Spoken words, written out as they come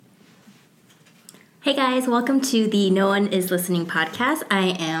Hey guys, welcome to the No One Is Listening podcast. I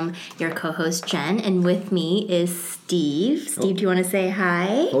am your co-host Jen, and with me is Steve. Steve, do you want to say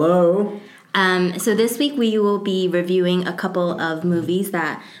hi? Hello. So this week we will be reviewing a couple of movies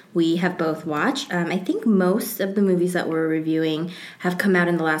that we have both watched. I think most of the movies that we're reviewing have come out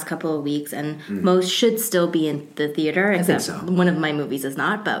in the last couple of weeks, and most should still be in the theater, except one of my movies is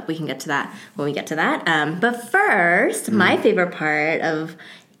not, but we can get to that when we get to that. But first, my favorite part of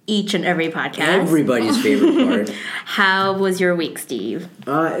each and every podcast. Everybody's favorite part. How was your week, Steve?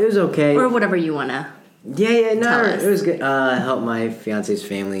 It was okay. Or whatever you want to tell us. It was good. I helped my fiance's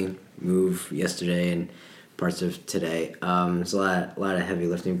family move yesterday and parts of today. It's a lot of heavy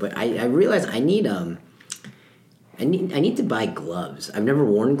lifting, but I realized I need to buy gloves. I've never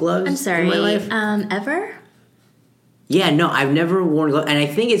worn gloves in my life. Ever? Yeah, no, I've never worn gloves, and I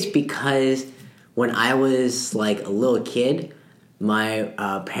think it's because when I was like a little kid, my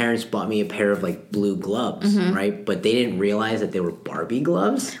parents bought me a pair of like blue gloves, right? But they didn't realize that they were Barbie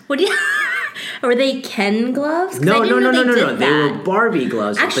gloves. What do you? Were they Ken gloves? No. They were Barbie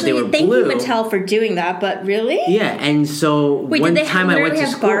gloves, but they were blue. Thank you, Mattel, for doing that. But really? Yeah, and so one time I went to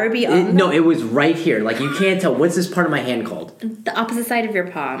school. Barbie on no, it was right here. Like you can't tell. What's this part of my hand called? The opposite side of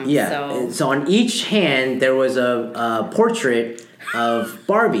your palm. Yeah. So on each hand there was a portrait of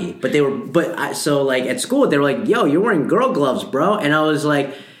Barbie, so like at school they were like, "Yo, you're wearing girl gloves, bro," and I was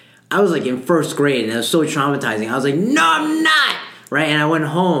like in first grade, and it was so traumatizing. I was like, "No, I'm not!" Right, and I went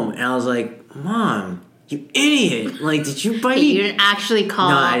home, and I was like, "Mom, you idiot! Like, did you buy me?" You didn't actually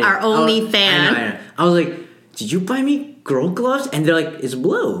call our only fan. I know. I was like, "Did you buy me girl gloves?" And they're like, "It's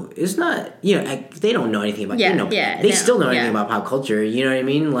blue. It's not." They don't know anything about. They still know anything about pop culture. You know what I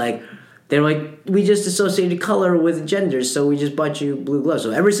mean? Like. They're like, we just associated color with genders, so we just bought you blue gloves.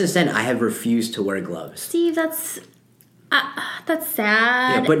 So ever since then, I have refused to wear gloves. Steve, that's sad.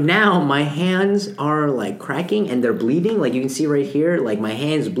 Yeah, but now my hands are like cracking and they're bleeding. Like you can see right here, like my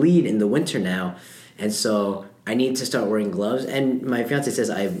hands bleed in the winter now, and so I need to start wearing gloves. And my fiance says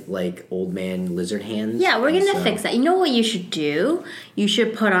I have like old man lizard hands. Yeah, we're gonna fix that. You know what you should do? You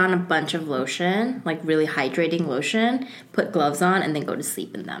should put on a bunch of lotion, like really hydrating lotion. Put gloves on, and then go to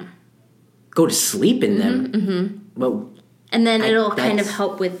sleep in them. Go to sleep in them. Well, and then it'll kind of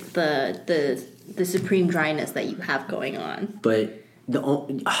help with the supreme dryness that you have going on. But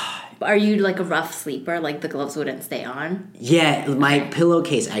are you like a rough sleeper? Like the gloves wouldn't stay on? Yeah, my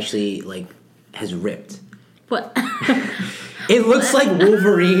pillowcase actually like has ripped. What? It looks like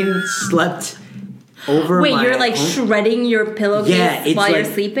Wolverine slept over. Wait, you're like shredding your pillowcase while you're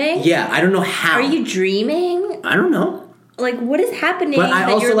sleeping? Yeah, I don't know how. Are you dreaming? I don't know. Like, what is happening? But I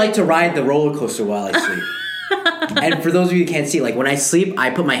also like to ride the roller coaster while I sleep. And for those of you who can't see, like when I sleep,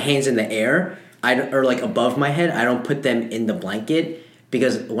 I put my hands in the air, or like above my head. I don't put them in the blanket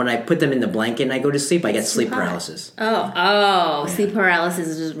because when I put them in the blanket and I go to sleep, I get sleep paralysis. Oh, sleep paralysis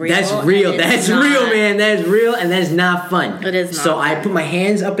is real. That's real. That's real, man. That is real, and that is not fun. It is not. So I put my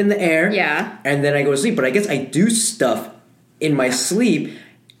hands up in the air, and then I go to sleep. But I guess I do stuff in my sleep,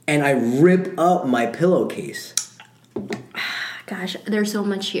 and I rip up my pillowcase. Gosh, there's so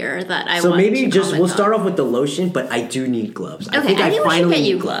much here that I want to So maybe we'll start on. off with the lotion, but I do need gloves. Okay, I think we should get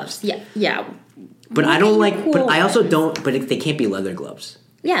you gloves. Yeah. But I don't like. But I also don't. But they can't be leather gloves.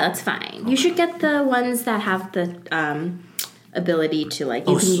 Yeah, that's fine. You should get the ones that have the ability to like.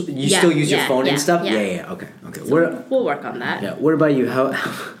 You still use your phone and stuff. Yeah. Okay. So we'll work on that. Yeah. What about you? How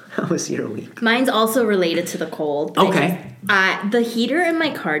was your week? Mine's also related to the cold. Okay. The heater in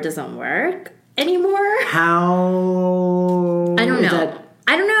my car doesn't work anymore. How? I don't know.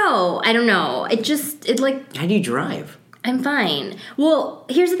 I don't know. It like. How do you drive? I'm fine. Well,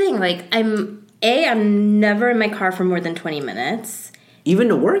 here's the thing. Like, I'm never in my car for more than 20 minutes. Even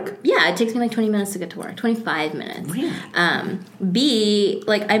to work? Yeah, it takes me like 20 minutes to get to work. 25 minutes. Really? B,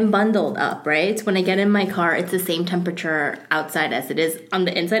 like, I'm bundled up, right? So when I get in my car, it's the same temperature outside as it is on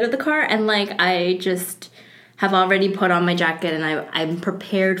the inside of the car. And, like, I just have already put on my jacket and I'm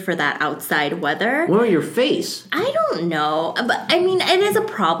prepared for that outside weather. What about your face? I don't know. But, I mean, it is a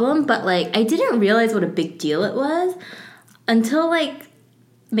problem, but, like, I didn't realize what a big deal it was until, like,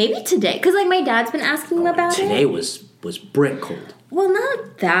 maybe today. Because, like, my dad's been asking about it. Today was brick cold. Well,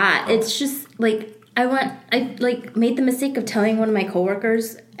 not that. It's just, like, I made the mistake of telling one of my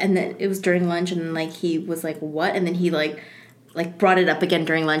coworkers, and then it was during lunch, and, like, he was like, what? And then he, like brought it up again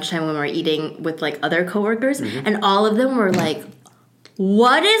during lunchtime when we were eating with, like, other coworkers, and all of them were like,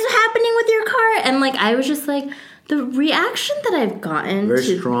 what is happening with your car? And, like, I was just like, the reaction that I've gotten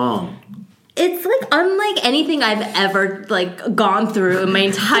Very strong. It's, like, unlike anything I've ever, like, gone through in my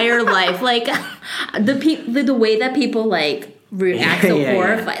entire life. Like, the way that people, like, react so Yeah.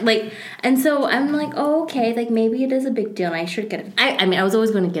 horrified. Like, and so I'm like, oh, okay, like maybe it is a big deal and I should get it. I mean, I was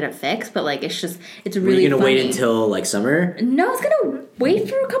always going to get it fixed, but like, it's really Were you gonna funny. wait until like summer? No, I was gonna wait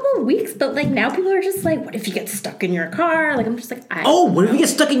for a couple of weeks, but like now people are just like, what if you get stuck in your car? Like, I'm just like, What if you get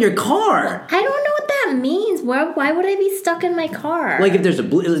stuck in your car? I don't know what that means. Why would I be stuck in my car? Like if there's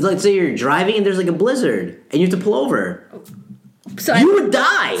let's say you're driving and there's like a blizzard and you have to pull over. so You would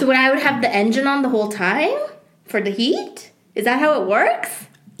die. So would I would have the engine on the whole time for the heat? Is that how it works?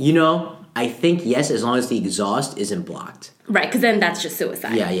 You know, I think yes, as long as the exhaust isn't blocked. Right, because then that's just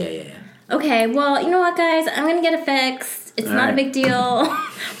suicide. Yeah. Okay, well, you know what, guys? I'm going to get it fixed. It's not a big deal.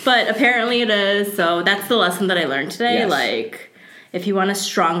 But apparently it is. So that's the lesson that I learned today. Yes. Like, if you want a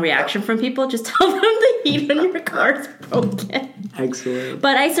strong reaction from people, just tell them the heat in your car is broken. Excellent.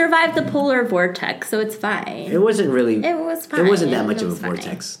 But I survived the polar vortex, so it's fine. It wasn't really. It was fine. It wasn't that much It of a was fine.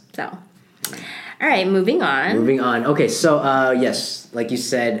 vortex. So, all right, moving on. Moving on. Okay, so yes, like you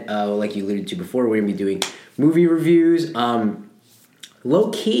said, like you alluded to before, we're gonna be doing movie reviews. Low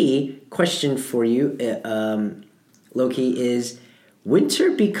key question for you. Low key is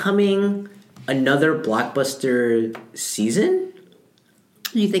winter becoming another blockbuster season?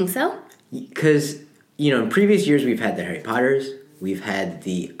 You think so? Because in previous years we've had the Harry Potters, we've had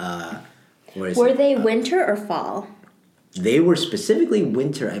the Were they winter or fall? They were specifically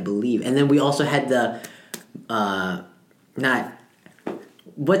winter, I believe. And then we also had the,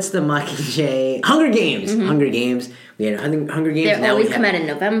 what's the Mockingjay? Hunger Games! Mm-hmm. Hunger Games. We had Hunger Games. They always come out in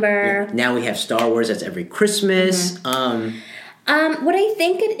November. Yeah, now we have Star Wars, that's every Christmas. Mm-hmm. What I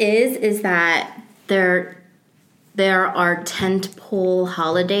think it is that there are tentpole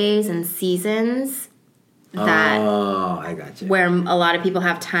holidays and seasons that I got you. where a lot of people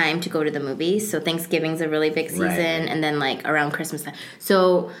have time to go to the movies. So Thanksgiving's a really big season, Right. and then like around Christmas time.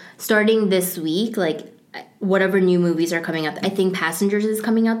 So starting this week, like whatever new movies are coming out, I think Passengers is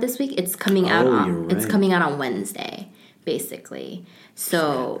coming out this week. It's coming out. You're It's right. coming out on Wednesday, basically.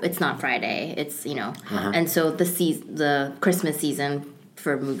 So it's not Friday. It's and so the Christmas season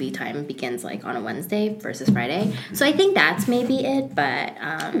for movie time begins like on a Wednesday versus Friday. So I think that's maybe it. But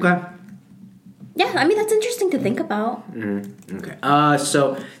Okay. yeah, I mean that's interesting to think about. Okay.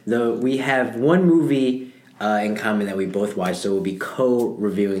 So we have one movie in common that we both watched, so we'll be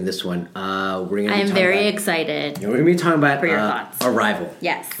co-reviewing this one. We're gonna. I am very excited. We're gonna be talking about For your thoughts. Arrival.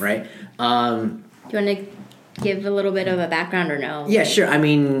 Yes. Right. Do you want to give a little bit of a background or no? Yeah, sure. I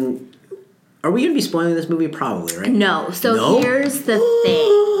mean, are we gonna be spoiling this movie? Probably, right? No. So No? here's the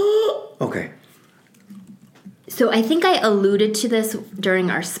thing. Okay. So I think I alluded to this during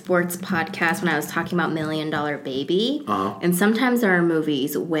our sports podcast when I was talking about $1 Million Baby. Uh-huh. And sometimes there are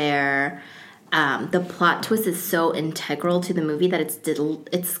movies where the plot twist is so integral to the movie that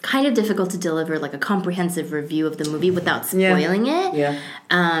it's kind of difficult to deliver like a comprehensive review of the movie without spoiling it. Yeah.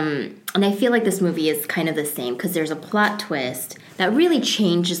 And I feel like this movie is kind of the same because there's a plot twist that really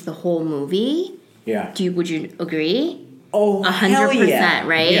changes the whole movie. Yeah. Would you agree? Oh, 100%,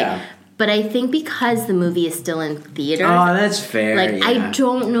 right? Yeah. But I think because the movie is still in theaters, Oh, that's fair. like yeah. I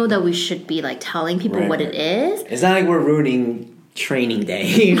don't know that we should be like telling people Right, what right. it is. It's not like we're ruining Training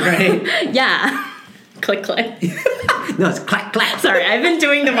Day, right? Yeah. Click click. No, it's clack clack. Sorry, I've been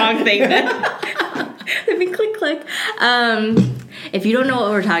doing the wrong thing then. I've been click click. If you don't know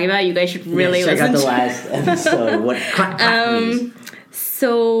what we're talking about, you guys should really check out listen the to last episode. What clack clack means.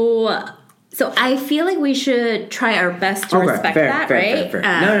 So I feel like we should try our best to respect that, right? Fair.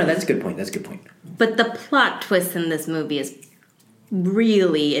 No, that's a good point. That's a good point. But the plot twist in this movie is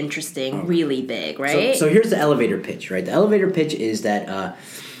really interesting, really big, right? So here's the elevator pitch, right? The elevator pitch is that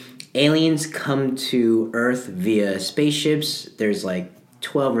aliens come to Earth via spaceships. There's like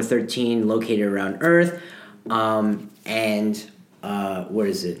 12 or 13 located around Earth. And what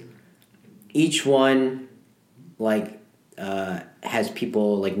is it? Each one, like, has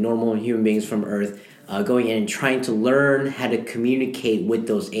people, like normal human beings from Earth, going in and trying to learn how to communicate with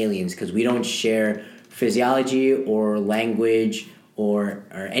those aliens because we don't share physiology or language or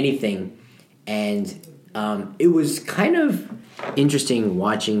anything. And it was kind of interesting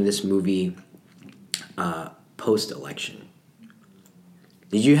watching this movie post-election.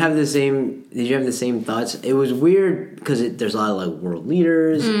 Did you have the same thoughts? It was weird because there's a lot of like world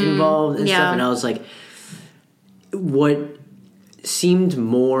leaders involved and stuff, and I was like, what seemed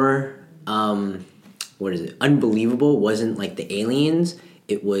more unbelievable wasn't like the aliens.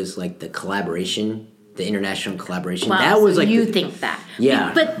 It was like the collaboration, the international collaboration. Wow, that was so like you think that.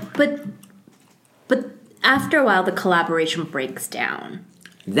 Yeah. But after a while the collaboration breaks down.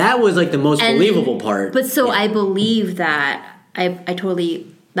 that was like the most believable part. But so I believe that I totally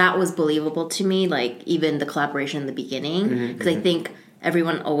that was believable to me. Like even the collaboration in the beginning, because I think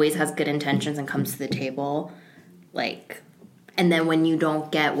everyone always has good intentions and comes to the table, like. And then when you don't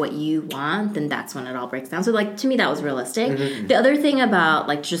get what you want, then that's when it all breaks down. So, like, to me, that was realistic. The other thing about,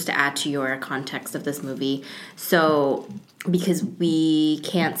 like, just to add to your context of this movie, so because we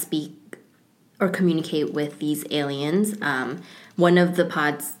can't speak or communicate with these aliens, one of the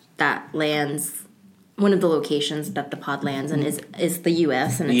pods that lands, one of the locations that the pod lands in is the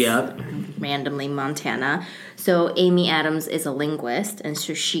U.S. and it's randomly Montana. So Amy Adams is a linguist, and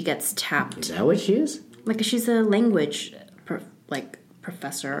so she gets tapped. Is that what she is? Like, she's a language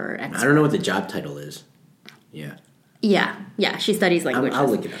professor or expert. I don't know what the job title is. Yeah. Yeah, she studies languages. I'll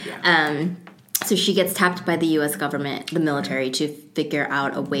look it up, yeah. So she gets tapped by the U.S. government, the military, to figure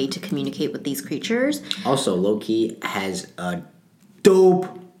out a way to communicate with these creatures. Also, Loki has a dope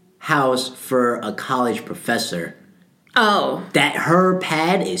house for a college professor. Oh. That her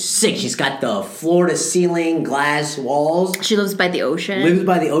pad is sick. She's got the floor-to-ceiling glass walls. She lives by the ocean.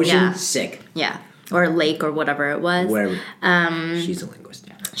 Yeah. Sick. Yeah. Or a lake or whatever it was. Wherever. She's a linguist.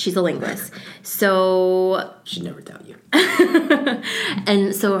 Yeah. She's a linguist. So... She'd never tell you.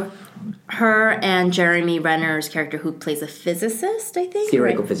 And so her and Jeremy Renner's character, who plays a physicist, I think?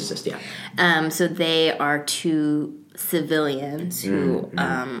 Theoretical physicist, yeah. So they are two civilians who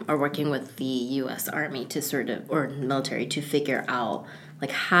are working with the U.S. Army to sort of, or military, to figure out like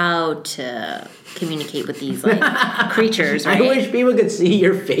how to communicate with these like creatures, right? I wish people could see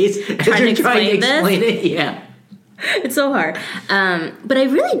your face as you're trying to explain it. Yeah. It's so hard. But I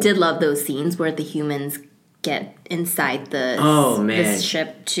really did love those scenes where the humans get inside this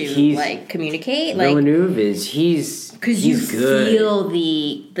ship to like communicate. Like Villeneuve he's because you good. Feel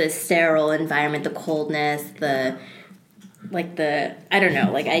the sterile environment, the coldness, the I don't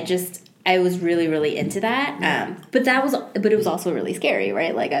know, like I was really, really into that. But it was also really scary,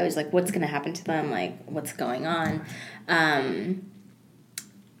 right? Like I was like, what's going to happen to them? Like what's going on?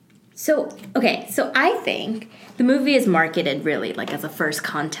 So I think the movie is marketed really like as a first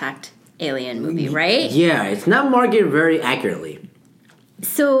contact alien movie, right? Yeah, it's not marketed very accurately.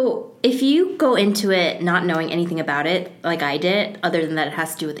 So if you go into it not knowing anything about it, like I did, other than that it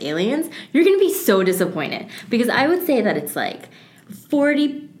has to do with aliens, you're going to be so disappointed. Because I would say that it's like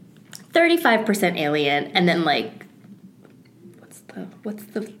 35% alien, and then like, what's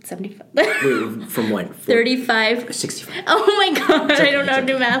the 75? Wait, from what? 35? 65. Oh my god, I don't know how to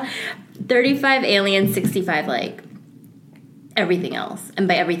do math. 35 alien, 65 like everything else. And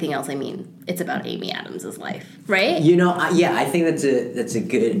by everything else, I mean it's about Amy Adams' life, right? You know, I think that's a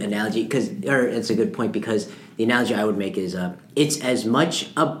good analogy, or it's a good point, because the analogy I would make is it's as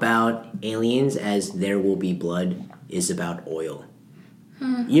much about aliens as There Will Be Blood is about oil.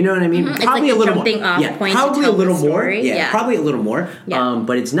 You know what I mean? Mm-hmm. Probably it's like a little more. Yeah, point probably a little more. Yeah, probably a little more. Yeah.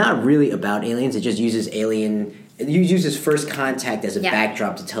 But it's not really about aliens. It just uses uses First Contact as a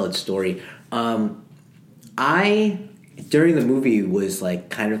backdrop to tell its story. I during the movie was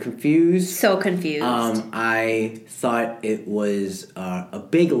like kind of confused. So confused. I thought it was a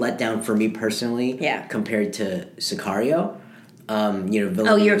big letdown for me personally. Yeah. Compared to Sicario.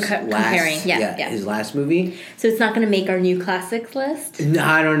 You're comparing. Yeah, his last movie. So it's not going to make our new classics list? No,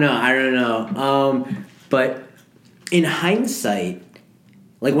 I don't know. But in hindsight,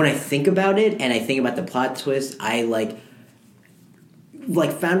 like when I think about it and I think about the plot twist, I like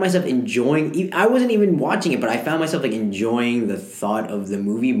found myself enjoying. I wasn't even watching it, but I found myself like enjoying the thought of the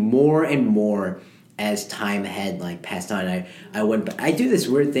movie more and more as time had like passed on. I do this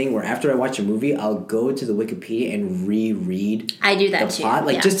weird thing where after I watch a movie, I'll go to the Wikipedia and reread. I do that the too. plot,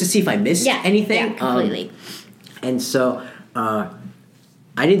 just to see if I missed anything. Yeah, completely. And so I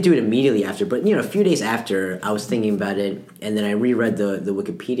didn't do it immediately after, but a few days after, I was thinking about it, and then I reread the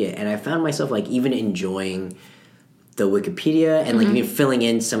Wikipedia, and I found myself like even enjoying the Wikipedia and like even filling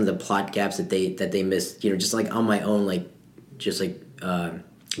in some of the plot gaps that they missed. Just like on my own, like just like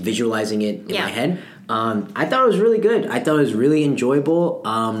visualizing it in my head. I thought it was really good. I thought it was really enjoyable.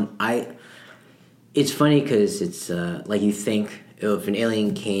 It's funny because it's like you think if an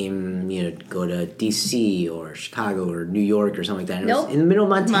alien came, go to DC or Chicago or New York or something like that. And nope. It was in the middle of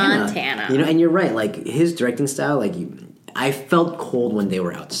Montana. Montana. And you're right. Like his directing style, like I felt cold when they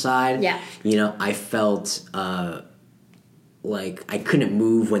were outside. Yeah. I felt like I couldn't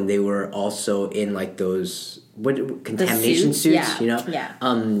move when they were also in like those contamination suits. Yeah.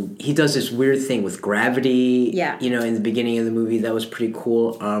 He does this weird thing with gravity. Yeah. In the beginning of the movie, that was pretty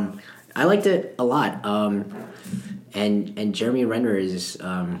cool. I liked it a lot. And Jeremy Renner is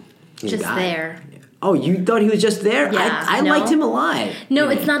he's just a guy. there. Oh, you thought he was just there? Yeah, I no. liked him a lot. No,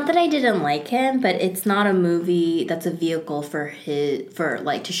 it's not that I didn't like him, but it's not a movie that's a vehicle for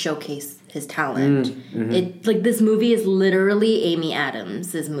to showcase his talent. It like this movie is literally Amy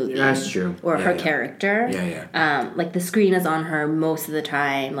Adams' movie. That's true. Or Yeah, her yeah. character. Yeah. Like the screen is on her most of the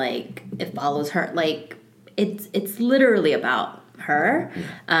time. Like it follows her. Like it's literally about her.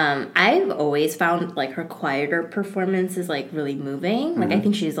 I've always found like her quieter performances like really moving. Like I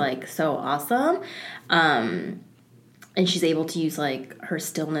think she's like so awesome. And she's able to use like her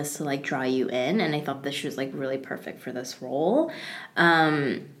stillness to like draw you in, and I thought that she was like really perfect for this role.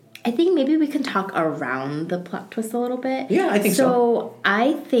 I think maybe we can talk around the plot twist a little bit. Yeah, I think so. So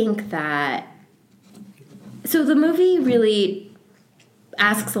I think that the movie really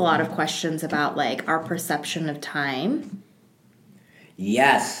asks a lot of questions about like our perception of time.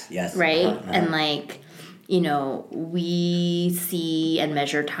 Yes. Right? And like, you know, we see and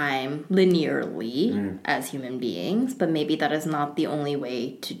measure time linearly as human beings, but maybe that is not the only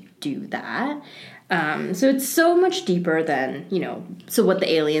way to do that. So it's so much deeper than, you know, so what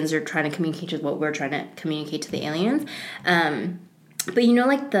the aliens are trying to communicate to what we're trying to communicate to the aliens. But you know,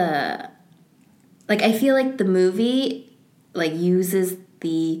 like I feel like the movie like uses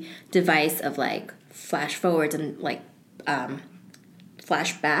the device of like flash forwards and like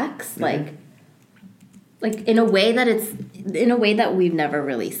flashbacks, like in a way that we've never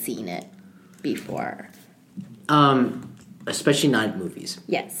really seen it before. Especially not in movies.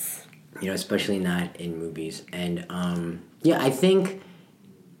 Yes. You know, especially not in movies. And I think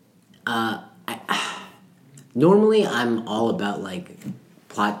normally I'm all about like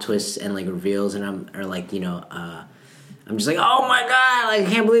plot twists and like reveals, and I'm just like, oh my god, like, I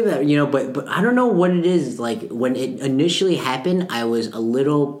can't believe that, you know. But I don't know what it is. Like when it initially happened, I was a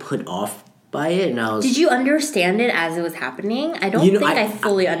little put off by it, and I was. Did you understand it as it was happening? I don't think I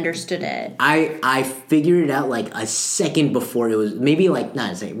fully understood it. I figured it out like a second before it was maybe like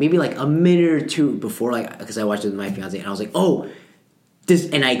not a second, maybe like a minute or two before, like because I watched it with my fiance, and I was like, oh.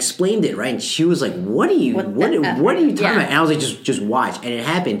 This, and I explained it, right? And she was like, "What are you talking about?" And I was like, "Just watch." And it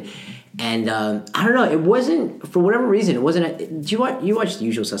happened. And I don't know. It wasn't, for whatever reason. It wasn't. Do you watch The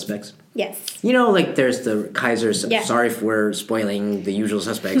Usual Suspects? Yes. You know, like there's the Kaiser. Yeah. Sorry if we're spoiling The Usual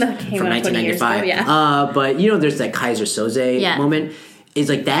Suspects from 1995. Yeah. But you know, there's that Kaiser Soze moment. It's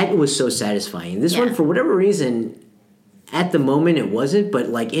like that was so satisfying. This one, for whatever reason, at the moment it wasn't. But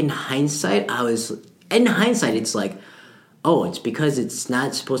like in hindsight, it's like. Oh, it's because it's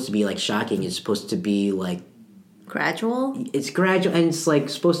not supposed to be, like, shocking. It's supposed to be, like... Gradual? It's gradual, and it's, like,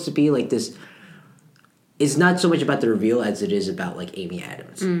 supposed to be, like, this... It's not so much about the reveal as it is about, like, Amy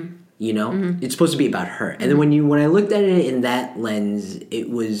Adams. You know? Mm-hmm. It's supposed to be about her. And then when I looked at it in that lens,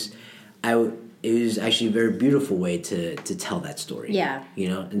 it was actually a very beautiful way to tell that story. Yeah. You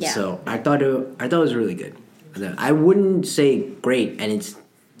know? And so I thought it was really good. I wouldn't say great, and it's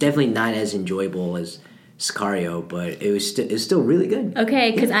definitely not as enjoyable as... Sicario, but it was still really good.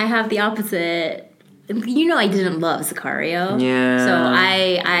 Okay, because I have the opposite. You know, I didn't love Sicario. Yeah. So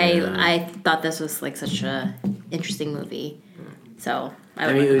I thought this was like such a interesting movie. So I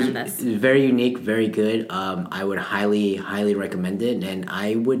would recommend this. It was very unique, very good. I would highly recommend it, and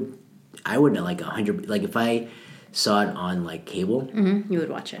I would like 100. Like if I saw it on like cable, you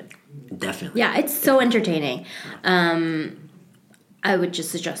would watch it. Definitely. Yeah, it's so entertaining. I would just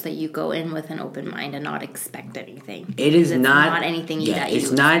suggest that you go in with an open mind and not expect anything. It's not anything that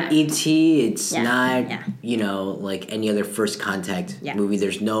it's you not expect. E.T. It's not, you know, like any other First Contact movie.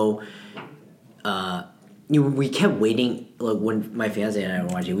 There's no... we kept waiting, like when my fiance and I were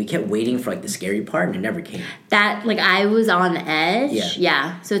watching, we kept waiting for like the scary part, and it never came. That, like, I was on edge.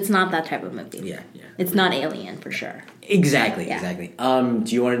 Yeah. So it's not that type of movie. Yeah. It's not Alien, for sure. Exactly.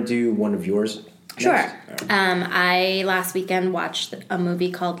 Do you want to do one of yours? Sure. I last weekend watched a movie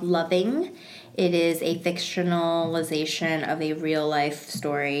called Loving. It is a fictionalization of a real life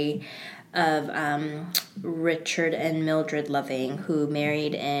story of Richard and Mildred Loving, who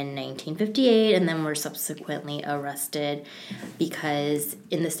married in 1958 and then were subsequently arrested because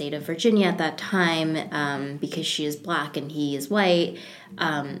in the state of Virginia at that time, because she is black and he is white,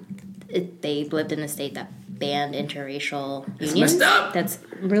 they lived in a state that banned interracial unions. Messed up. That's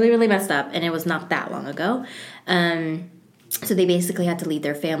really, really messed up, and it was not that long ago. So they basically had to leave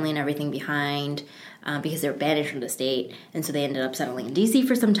their family and everything behind because they were banished from the state, and so they ended up settling in D.C.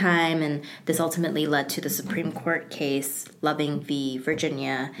 for some time, and this ultimately led to the Supreme Court case, Loving v.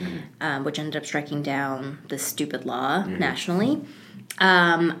 Virginia, which ended up striking down this stupid law nationally.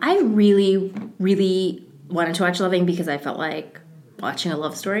 I really, really wanted to watch Loving because I felt like watching a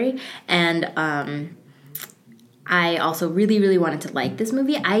love story, and I also really, really wanted to like this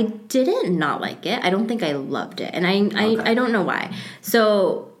movie. I didn't not like it. I don't think I loved it. And I don't know why.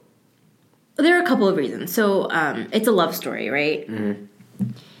 So there are a couple of reasons. So it's a love story, right? Mm-hmm.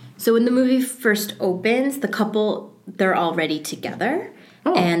 So when the movie first opens, the couple, they're already together.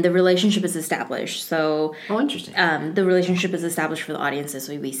 Oh. And the relationship is established. So, interesting. The relationship is established for the audiences.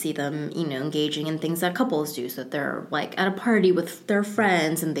 So we see them, engaging in things that couples do. So they're like at a party with their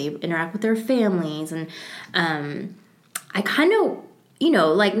friends, and they interact with their families. And I kind of,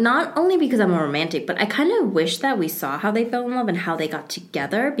 like, not only because I'm a romantic, but I kind of wish that we saw how they fell in love and how they got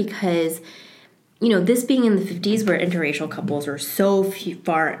together, because this being in the 50s where interracial couples are so few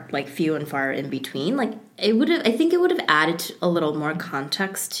and far in between, like, I think it would have added a little more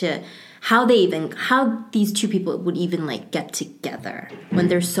context to how these two people would even, like, get together when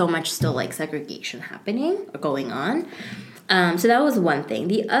there's so much still, like, segregation happening or going on. So that was one thing.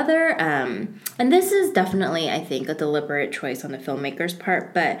 The other, and this is definitely, I think, a deliberate choice on the filmmaker's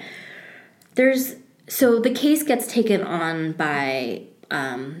part, but so the case gets taken on by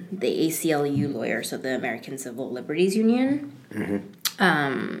the ACLU lawyer, so the American Civil Liberties Union.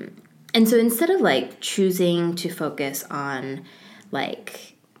 Mm-hmm. And so instead of, like, choosing to focus on,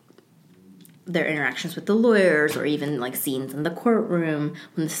 like, their interactions with the lawyers or even, like, scenes in the courtroom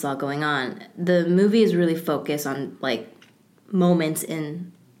when this is all going on, the movie is really focused on, like, moments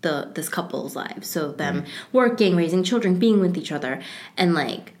in this couple's lives. So them working, raising children, being with each other. And,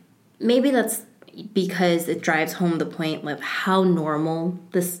 like, maybe that's because it drives home the point of how normal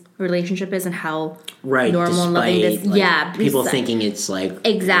this relationship is and how normal and loving this. Like, people thinking it's like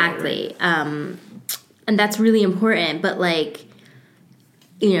exactly, and that's really important. But, like,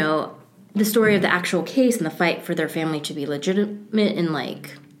 the story of the actual case and the fight for their family to be legitimate in,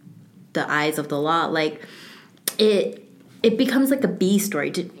 like, the eyes of the law, like, it becomes like a B story.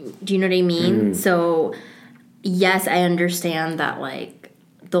 Do you know what I mean? So, yes, I understand that, like,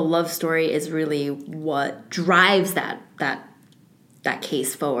 the love story is really what drives that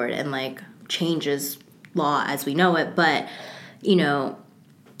case forward and, like, changes law as we know it. But,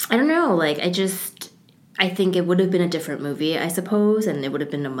 I don't know. Like, I think it would have been a different movie, I suppose, and it would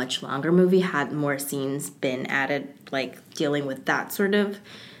have been a much longer movie had more scenes been added, like, dealing with that sort of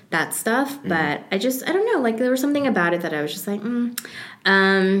that stuff. But I don't know. Like, there was something about it that I was just like, I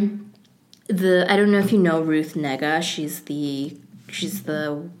don't know if you know Ruth Negga. She's the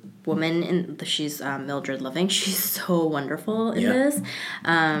woman she's Mildred Loving. She's so wonderful in this.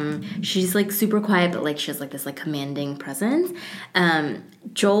 She's, like, super quiet, but, like, she has, like, this, like, commanding presence.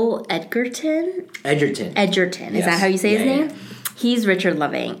 Joel Edgerton. Is that how you say his name? Yeah. He's Richard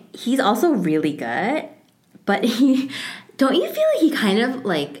Loving. He's also really good, but don't you feel like he kind of,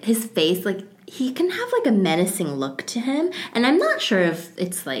 like, his face, like, he can have, like, a menacing look to him, and I'm not sure if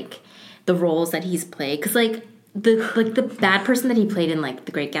it's, like, the roles that he's played, because, like, the bad person that he played in, like,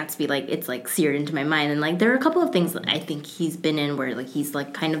 The Great Gatsby, like, it's, like, seared into my mind. And, like, there are a couple of things that I think he's been in where, like, he's,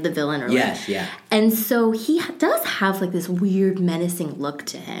 like, kind of the villain or yes, yeah. And so he does have, like, this weird menacing look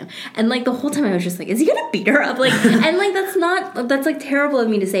to him. And, like, the whole time I was just like, is he gonna beat her up? Like, and, like, that's like terrible of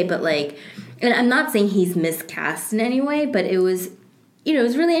me to say, but, like, and I'm not saying he's miscast in any way, but it was, it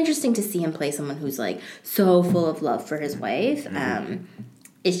was really interesting to see him play someone who's, like, so full of love for his wife.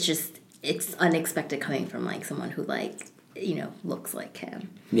 It's unexpected coming from, like, someone who, like, looks like him.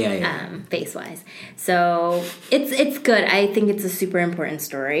 Face-wise. So it's good. I think it's a super important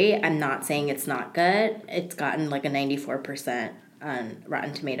story. I'm not saying it's not good. It's gotten, like, a 94% on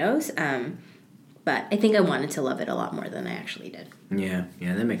Rotten Tomatoes. But I think I wanted to love it a lot more than I actually did. Yeah,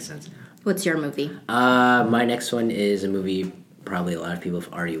 that makes sense. What's your movie? My next one is a movie probably a lot of people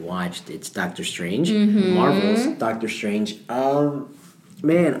have already watched. It's Doctor Strange. Marvel's Doctor Strange.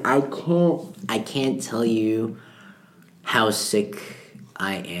 Man, I can't tell you how sick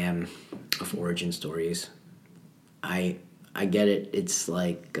I am of origin stories. I get it. It's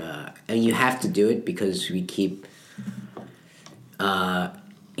like, and you have to do it because we keep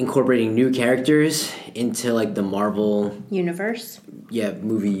incorporating new characters into, like, the Marvel universe. Yeah,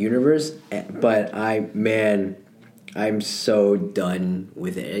 movie universe. But I'm so done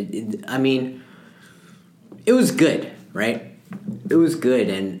with it. I mean, it was good, right? It was good,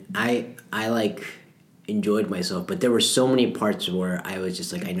 and I like enjoyed myself, but there were so many parts where I was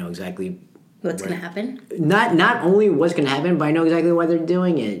just like, I know exactly what's going to happen. Not only what's going to happen, but I know exactly why they're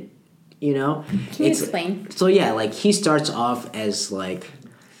doing it. Can you explain? So yeah, like, he starts off as like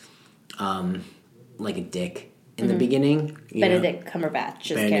a dick in the beginning. Benedict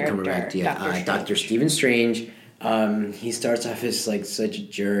Cumberbatch's character, Dr. Stephen Strange. He starts off as, like, such a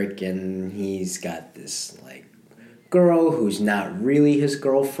jerk, and he's got this, like, girl who's not really his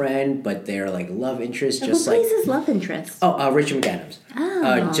girlfriend, but they're like love interest. Who plays his love interest? Richard McAdams.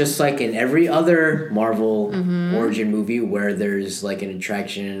 Oh. Just like in every other Marvel origin movie where there's like an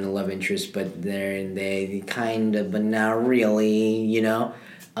attraction and a love interest, but they kind of, but not really, you know,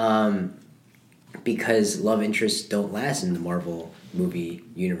 because love interests don't last in the Marvel movie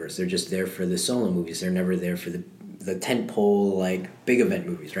universe. They're just there for the solo movies. They're never there for the tentpole like big event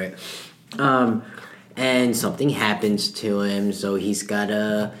movies, right? And something happens to him, so he's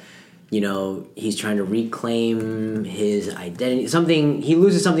gotta, you know, he's trying to reclaim his identity. He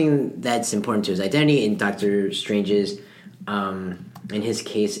loses something that's important to his identity. In Doctor Strange's, in his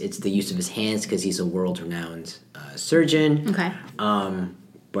case, it's the use of his hands because he's a world-renowned surgeon. Okay.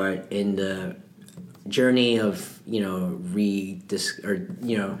 But in the journey of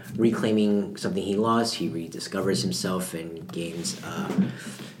reclaiming something he lost, he rediscovers himself and gains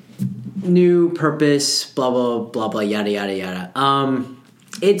new purpose, blah blah blah blah, yada yada yada.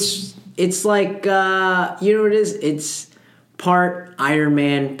 It's like you know what it is? It's part Iron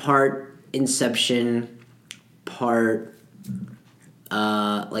Man, part Inception, part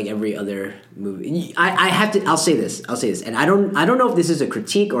like every other movie. I'll say this, and I don't know if this is a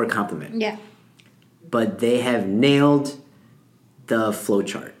critique or a compliment. Yeah. But they have nailed the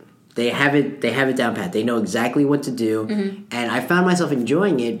flowchart. They have it down pat. They know exactly what to do, and I found myself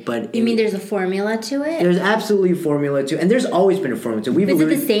enjoying it. But you mean there's a formula to it? There's absolutely a formula to, and there's always been a formula to. Is it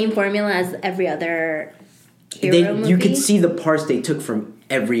the same formula as every other hero movie? You could see the parts they took from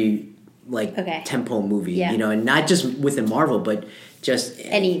every tentpole movie, you know, and not just within Marvel, but just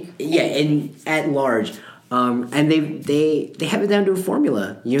and at large. And they have it down to a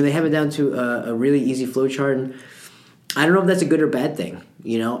formula. You know, they have it down to a really easy flowchart. And I don't know if that's a good or bad thing,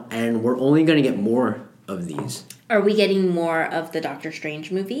 you know, and we're only going to get more of these. Are we getting more of the Doctor Strange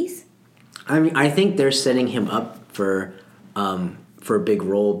movies? I mean, I think they're setting him up for a big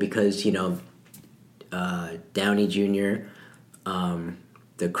role because, you know, Downey Jr.,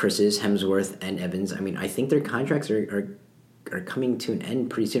 the Chris's, Hemsworth, and Evans, I mean, I think their contracts are coming to an end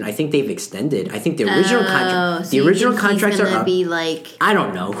pretty soon. I think they've extended. I think the original contracts are up. Be like, I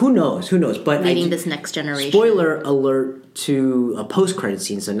don't know. Who knows? But leading this next generation. Spoiler alert to a post-credit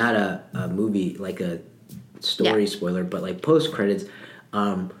scene. So not a movie like a story spoiler, but like post-credits.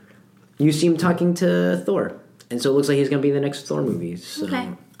 You see him talking to Thor, and so it looks like he's going to be in the next Thor movie. So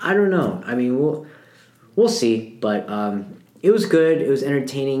I don't know. I mean, we'll see. But it was good. It was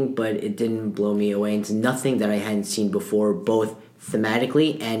entertaining, but it didn't blow me away. It's nothing that I hadn't seen before, both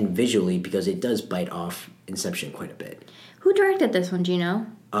thematically and visually, because it does bite off Inception quite a bit. Who directed this one? Do you know?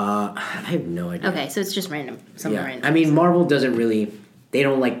 I have no idea. Okay, so it's just random. Random. I mean, Marvel doesn't really. They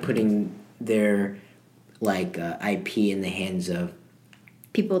don't like putting their IP in the hands of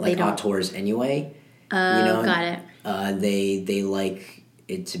people. They don't. Auteurs anyway. Got it. They like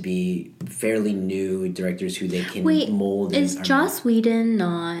it to be fairly new directors who they can mold. Is Joss Whedon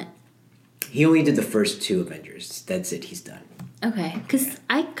not? He only did the first 2 Avengers. That's it. He's done. Okay, because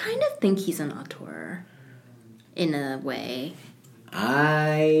I kind of think he's an auteur, in a way.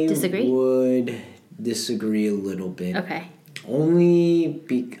 I disagree. Would disagree a little bit. Okay.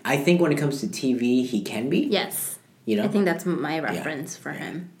 I think when it comes to TV, he can be. Yes. You know, I think that's my reference for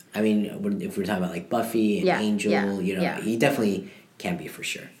him. I mean, if we're talking about like Buffy and Angel, he definitely can be for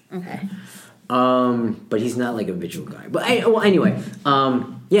sure. Okay. But he's not like a visual guy. But anyway,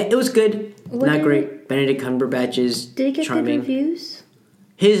 it was good. Not great. Benedict Cumberbatch is Did it get charming. good reviews?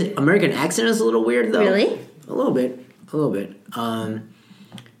 His American accent is a little weird, though. Really? A little bit. But other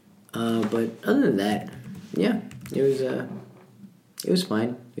than that, it was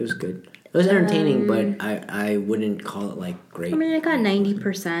fine. It was good. It was entertaining, but I wouldn't call it like great. I mean, it got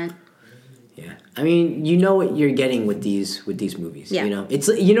 90%. Yeah, I mean, you know what you're getting with these movies. Yeah. You know, it's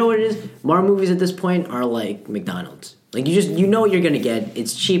what it is. Marvel movies at this point are like McDonald's. Like you know what you're gonna get.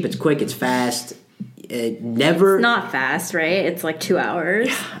 It's cheap. It's quick. It's fast. It never. It's not fast, right? It's like 2 hours.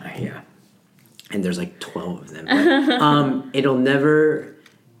 Yeah. And there's like 12 of them. But, it'll never.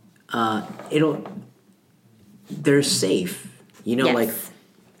 They're safe. You know, like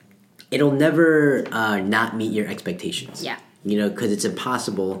it'll never not meet your expectations. Yeah. You know, because it's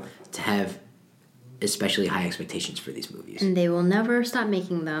impossible to have especially high expectations for these movies. And they will never stop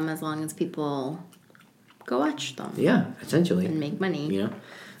making them as long as people go watch them. Yeah, essentially. And make money. You know?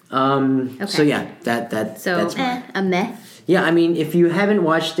 Okay. So yeah, that's mine. A meh. Yeah, I mean, if you haven't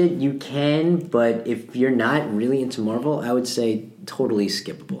watched it, you can, but if you're not really into Marvel, I would say totally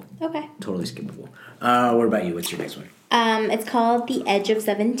skippable. Okay. Totally skippable. What about you? What's your next one? It's called The Edge of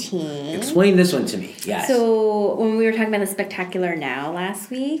 17. Explain this one to me. Yes. So when we were talking about The Spectacular Now last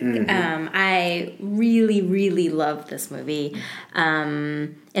week, I really, really love this movie.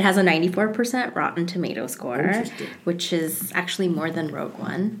 It has a 94% Rotten Tomato score, which is actually more than Rogue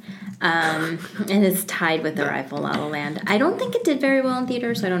One. And it's tied with Arrival, La La Land. I don't think it did very well in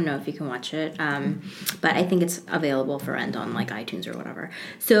theaters, so I don't know if you can watch it. But I think it's available for rent on like iTunes or whatever.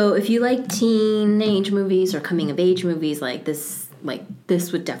 So if you like teenage movies or coming of age movies, like this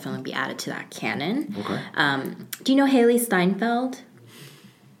would definitely be added to that canon. Okay. Do you know Haley Steinfeld?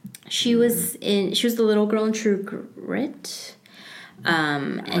 She was the little girl in True Grit.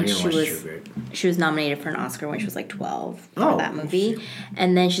 And she was nominated for an Oscar when she was like 12 for that movie.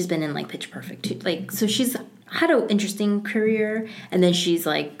 And then she's been in like Pitch Perfect too. Like, so she's had an interesting career. And then she's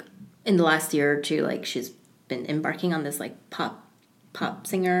like, in the last year or two, like she's been embarking on this like pop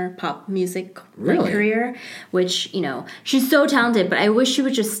music career, which, you know, she's so talented, but I wish she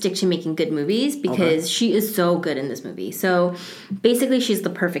would just stick to making good movies because she is so good in this movie. So basically she's the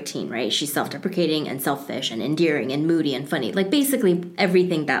perfect teen, right? She's self-deprecating and selfish and endearing and moody and funny. Like basically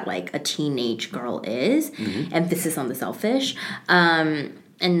everything that like a teenage girl is. Emphasis on the selfish.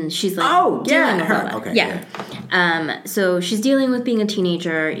 And she's like, dealing with all that. Okay, so she's dealing with being a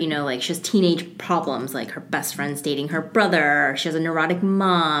teenager, you know, like she has teenage problems, like her best friend's dating her brother. She has a neurotic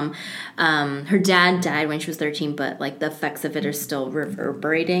mom. Her dad died when she was 13, but like the effects of it are still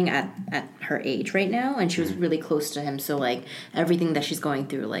reverberating at her age right now. And she was really close to him. So like everything that she's going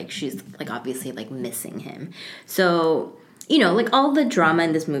through, like she's like obviously like missing him. So, you know, like all the drama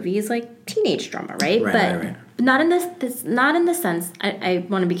in this movie is like teenage drama, right? But not in not in the sense. I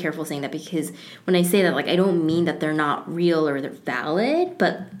want to be careful saying that because when I say that, like I don't mean that they're not real or they're valid,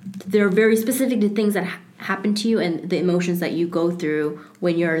 but they're very specific to things that happen to you and the emotions that you go through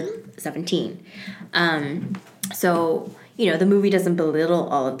when you're 17. So you know, the movie doesn't belittle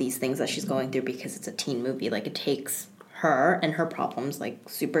all of these things that she's going through because it's a teen movie. Like it takes her and her problems like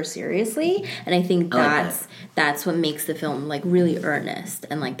super seriously, and I think that's what makes the film like really earnest,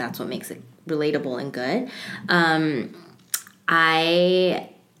 and like that's what makes it relatable and good.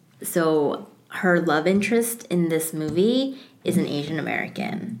 So her love interest in this movie is an Asian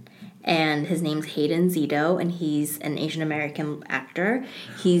American. And his name's Hayden Zito, and he's an Asian American actor.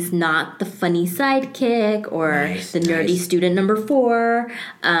 He's not the funny sidekick or the nerdy student number 4.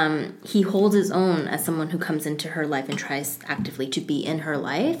 He holds his own as someone who comes into her life and tries actively to be in her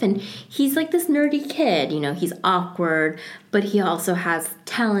life. And he's like this nerdy kid, you know, he's awkward, but he also has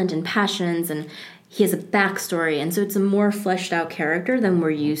talent and passions, and he has a backstory. And so it's a more fleshed out character than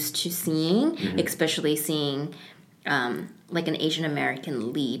we're used to seeing, especially seeing like an Asian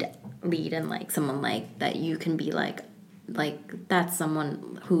American lead and like someone like that you can be like that's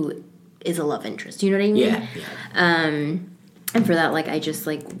someone who is a love interest. You know what I mean? Yeah. And for that, like I just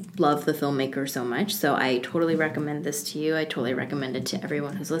like love the filmmaker so much. So I totally recommend this to you. I totally recommend it to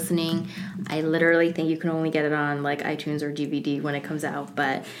everyone who's listening. I literally think you can only get it on like iTunes or DVD when it comes out,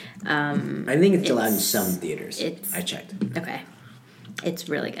 but I think it's allowed in some theaters. I checked. Okay. It's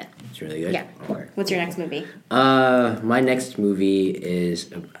really good. It's really good? Yeah. Okay. What's your next movie? My next movie is,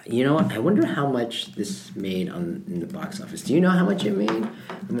 you know what? I wonder how much this made in the box office. Do you know how much it made?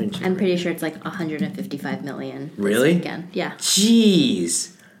 I'm pretty sure it's like 155 million. Really? Weekend. Yeah.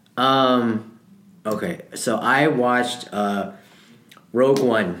 Jeez. Okay, so I watched Rogue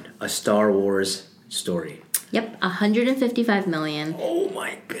One, A Star Wars Story. Yep, 155 million. Oh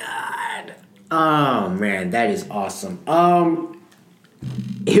my god. Oh man, that is awesome.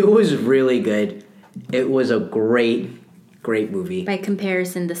 It was really good. It was a great movie. By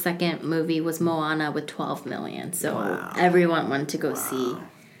comparison, the second movie was Moana with 12 million. So everyone wanted to go see.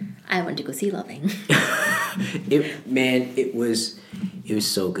 I went to go see Loving. It was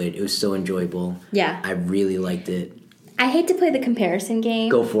so good. It was so enjoyable. Yeah. I really liked it. I hate to play the comparison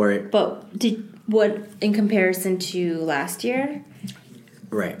game. Go for it. But what in comparison to last year?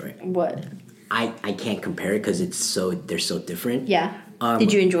 Right. What? I can't compare it because they're so different. Yeah.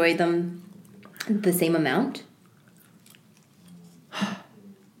 Did you enjoy them the same amount?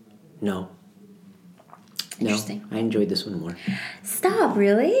 No. Interesting. No, I enjoyed this one more. Stop,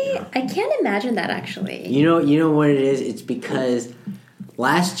 really? Yeah. I can't imagine that, actually. You know what it is? It's because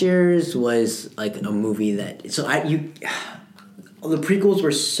last year's was like a movie that... the prequels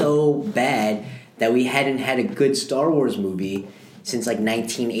were so bad that we hadn't had a good Star Wars movie since like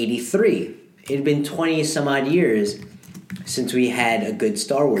 1983. It had been 20 some odd years since we had a good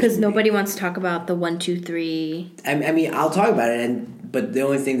Star Wars movie. Because nobody wants to talk about the 1, 2, 3... I mean, I'll talk about it, but the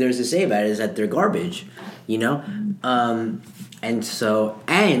only thing there's to say about it is that they're garbage, you know? So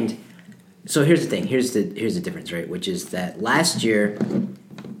So here's the thing. Here's the difference, right? Which is that last year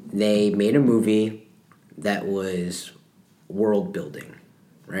they made a movie that was world building,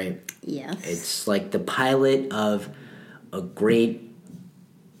 right? Yes. It's like the pilot of a great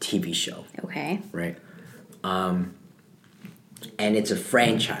TV show, Okay. right? And it's a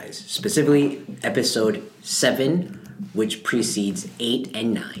franchise, specifically episode 7, which precedes 8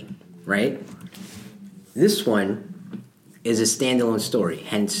 and 9, right? This one is a standalone story,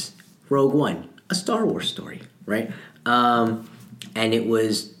 hence Rogue One, a Star Wars story, right? And it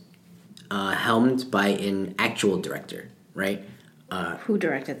was helmed by an actual director, right? Who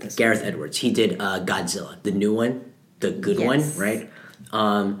directed this? Gareth Edwards. He did Godzilla, the new one, the good one, right?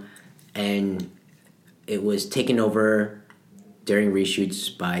 And it was taken over during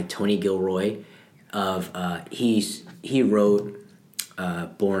reshoots by Tony Gilroy. He wrote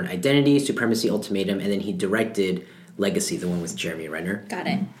Bourne Identity, Supremacy Ultimatum, and then he directed Legacy, the one with Jeremy Renner. Got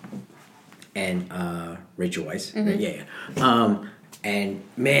it. And Rachel Weisz. Mm-hmm. Yeah. And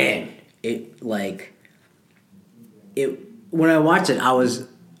man, when I watched it,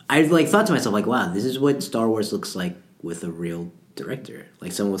 I thought to myself, like, wow, this is what Star Wars looks like with a real director,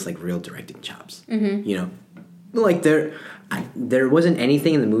 like someone with like real directing chops. Mm-hmm. You know, like there wasn't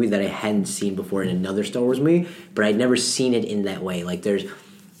anything in the movie that I hadn't seen before in another Star Wars movie, but I'd never seen it in that way. Like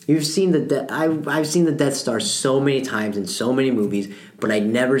you've seen I've seen the Death Star so many times in so many movies, but I'd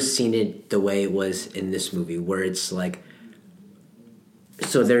never seen it the way it was in this movie, where it's like,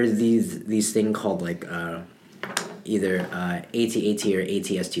 so there's these thing called like either AT-AT or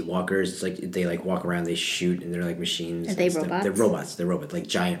AT-ST walkers. It's like they like walk around, they shoot, and they're like machines. Are they robots? They're robots. They're robots, like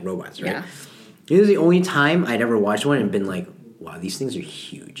giant robots, right? Yeah. It was the only time I'd ever watched one and been like, wow, these things are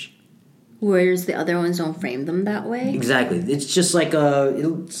huge. Whereas the other ones don't frame them that way. Exactly. It's just like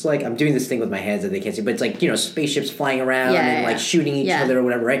it's like I'm doing this thing with my hands that they can't see, but it's like, you know, spaceships flying around and like shooting each other or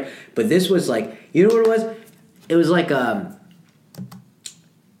whatever, right? But this was like, you know what it was? It was like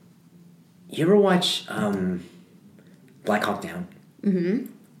you ever watch Black Hawk Down? Mm-hmm.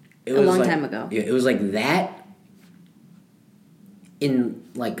 It was a long like, time ago. Yeah, it was like that in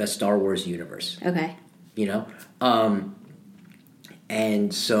like a Star Wars universe. Okay. You know?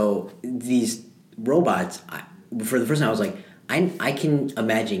 And so these robots, for the first time I was like, I can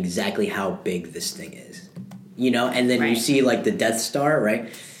imagine exactly how big this thing is. You know? And then you see like the Death Star,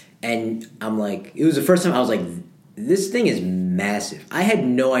 right? And I'm like, it was the first time I was like, this thing is massive. I had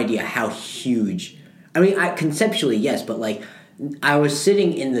no idea how huge. I mean, conceptually, yes, but like, I was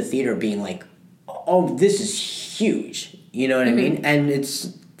sitting in the theater being like, oh, this is huge. You know what I mean? And it's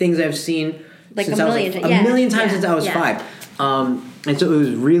things I've seen like since a million times. A million times since I was 5. And so it was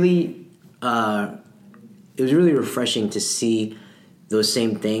really refreshing to see those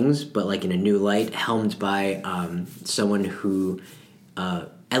same things, but like in a new light, helmed by someone who,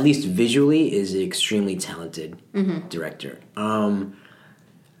 at least visually, is an extremely talented director.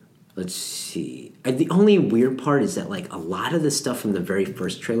 Let's see. The only weird part is that like a lot of the stuff from the very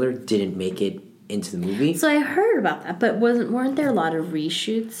first trailer didn't make it into the movie. So I heard about that, but weren't there a lot of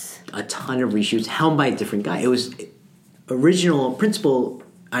reshoots? A ton of reshoots, helmed by a different guy. It was original principal,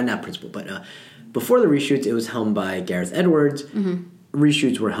 not principal, but before the reshoots, it was helmed by Gareth Edwards. Mm-hmm.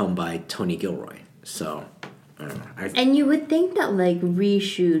 Reshoots were helmed by Tony Gilroy. So, I don't know. And you would think that like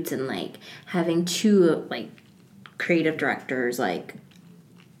reshoots and like having two like creative directors like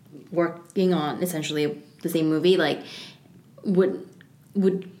working on essentially the same movie like would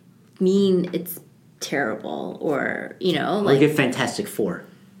mean it's terrible, or you know, like get Fantastic Four,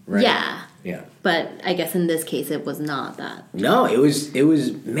 right? Yeah. But I guess in this case, it was not that. No, it was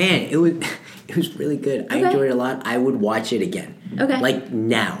man, it was really good. Okay. I enjoyed it a lot. I would watch it again. Okay. Like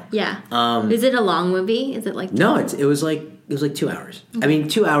now. Yeah. Is it a long movie? Is it like no? It was like 2 hours. Okay. I mean,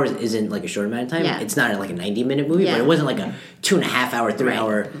 2 hours isn't like a short amount of time. Yeah. It's not like a 90-minute movie, but it wasn't like a 2.5 hour, 3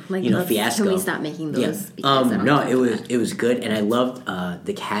 hour like, fiasco. Can we stop making those? Yeah. No, it was good, and I loved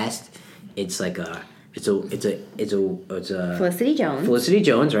the cast. It's like it's a Felicity Jones. Felicity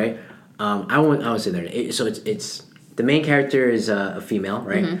Jones, right? I won't say their name. So it's the main character is a female,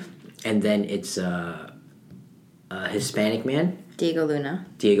 right? Mm-hmm. And then it's a Hispanic man, Diego Luna,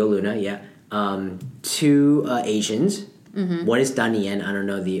 yeah. 2 Asians. Mm-hmm. One is Donnie Yen. I don't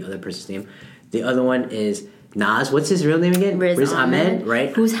know the other person's name. The other one is Nas. What's his real name again? Riz Ahmed, right?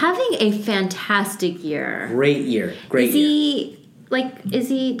 Who's having a fantastic year. Great year. Does he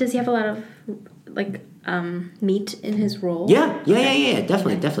have a lot of like meat in his role? Yeah.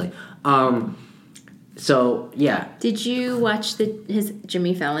 Definitely. So yeah. Did you watch his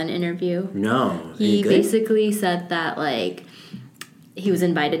Jimmy Fallon interview? No. He basically said that like he was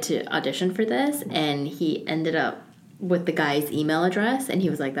invited to audition for this, and he ended up with the guy's email address, and he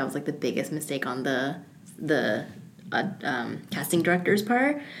was like, that was like the biggest mistake on the casting director's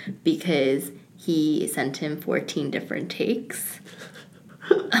part, because he sent him 14 different takes.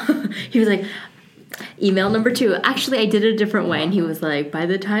 He was like, email number 2, actually I did it a different way, and he was like, by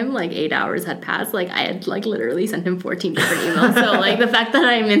the time like 8 hours had passed, like I had like literally sent him 14 different emails. So like the fact that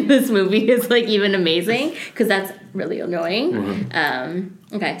I'm in this movie is like even amazing, because that's really annoying.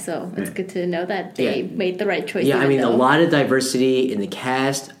 Okay, so it's good to know that they made the right choice. Yeah, I mean, a lot of diversity in the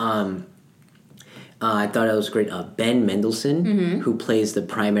cast. I thought it was great. Ben Mendelsohn, who plays the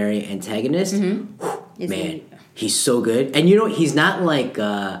primary antagonist, man, he's so good. And you know, he's not like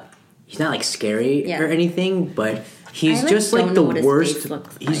scary or anything, but he's just like the worst.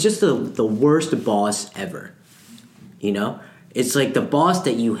 He's just the worst boss ever. You know, it's like the boss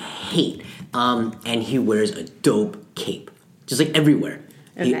that you hate, and he wears a dope cape, just like everywhere.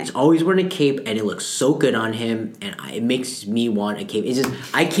 Okay. He's always wearing a cape, and it looks so good on him, and it makes me want a cape. It's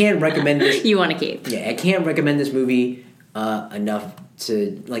just, I can't recommend this. You want a cape? Yeah, I can't recommend this movie enough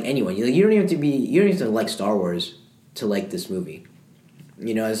to like anyone. You don't even have to like Star Wars to like this movie.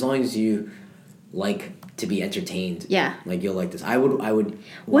 You know, as long as you like to be entertained, like you'll like this. I would.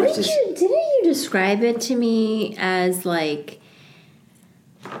 What did you? Didn't you describe it to me as like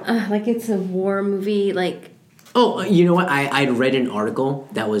it's a war movie, like? Oh, you know what? I'd read an article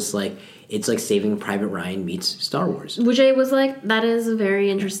that was like, it's like Saving Private Ryan meets Star Wars. Which I was like, that is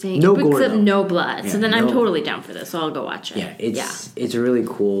very interesting. No gore, except though. no blood. So then I'm totally down for this. So I'll go watch it. Yeah, it's really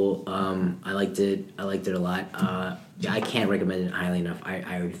cool. I liked it a lot. I can't recommend it highly enough.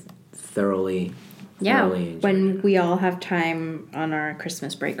 I thoroughly enjoyed when it. we all have time on our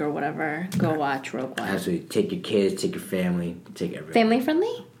Christmas break or whatever, go watch Rogue One. Absolutely. Take your kids, take your family, take everyone. Family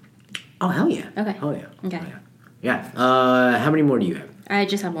friendly? Oh, hell yeah. Okay. Hell yeah. Okay. Oh, yeah. Yeah. How many more do you have? I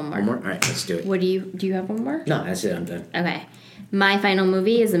just have one more. One more? All right, let's do it. Do you have one more? No, that's it. I'm done. Okay. My final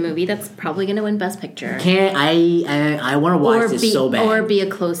movie is a movie that's probably going to win Best Picture. I want to watch this so bad. Or be a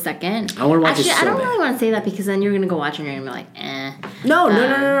close second. I want to watch this so bad. I don't really want to say that, because then you're going to go watch it and you're going to be like, eh. No.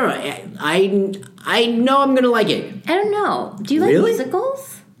 I know I'm going to like it. I don't know. Do you like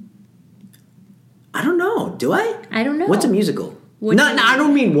musicals? I don't know. Do I? I don't know. What's a musical? No, I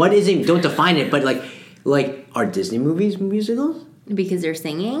don't mean what is it. Don't define it, but like are Disney movies musicals? Because they're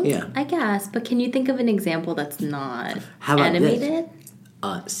singing? Yeah. I guess. But can you think of an example that's not How about animated?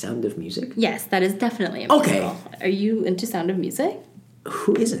 This? Sound of Music? Yes, that is definitely a musical. Okay. Are you into Sound of Music?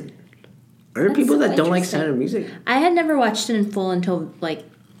 Who isn't? Are there people that don't like Sound of Music? I had never watched it in full until like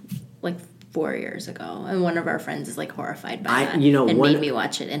 4 years ago, and one of our friends is like horrified by that, and made me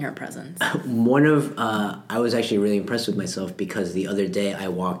watch it in her presence. I was actually really impressed with myself, because the other day I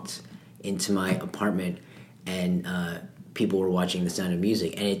walked into my apartment and people were watching The Sound of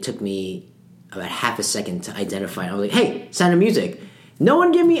Music, and it took me about half a second to identify. I was like, "Hey, Sound of Music." No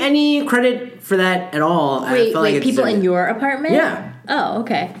one gave me any credit for that at all. Wait, I felt like people in your apartment? Yeah. Oh,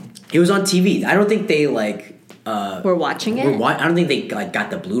 okay. It was on TV. I don't think they we're watching it. I don't think they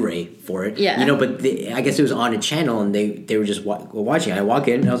got the Blu-ray for it. Yeah. You know, but I guess it was on a channel, and they were just watching. I walk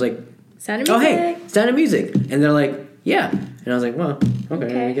in, and I was like, Sound of Music. Oh, hey, Sound of Music. And they're like, yeah. And I was like, well,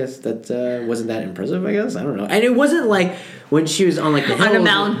 okay. I guess that wasn't that impressive, I guess. I don't know. And it wasn't like when she was on like the hill. On a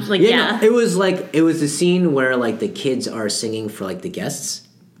mount, like, No, it was the scene where like the kids are singing for like the guests.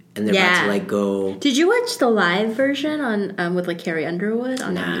 And they're about to like go. Did you watch the live version on with like Carrie Underwood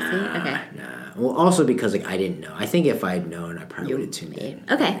on NBC? Okay. Nah. Well, also because like I didn't know. I think if I had known, I probably would have tuned in.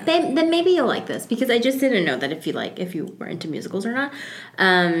 Okay, then maybe you'll like this, because I just didn't know that if you were into musicals or not.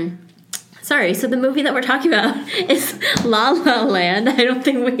 Sorry, so the movie that we're talking about is La La Land. I don't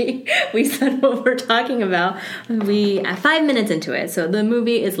think we said what we're talking about. We 5 minutes into it. So the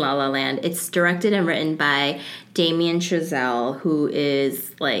movie is La La Land. It's directed and written by Damien Chazelle, who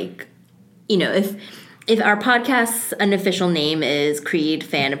is like, if our podcast's unofficial name is Creed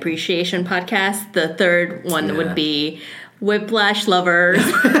Fan Appreciation Podcast, the third one would be Whiplash Lovers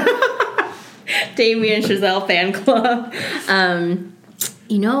Damien Chazelle Fan Club.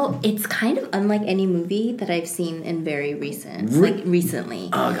 It's kind of unlike any movie that I've seen in very recently.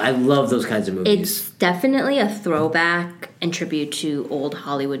 I love those kinds of movies. It's definitely a throwback and tribute to old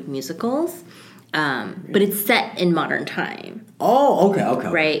Hollywood musicals, but it's set in modern time. Oh, okay.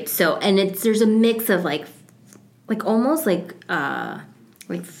 Right. So, and there's a mix of almost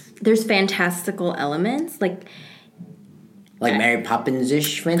there's fantastical elements, like Mary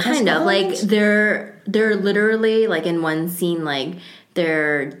Poppins-ish fantastical kind of elements? like they're literally like in one scene like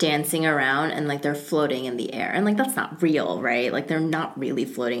they're dancing around and like they're floating in the air, and like that's not real, right? Like they're not really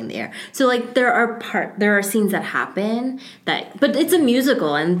floating in the air. So like there are scenes that happen but it's a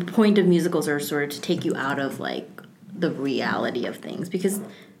musical, and the point of musicals are sort of to take you out of like the reality of things, because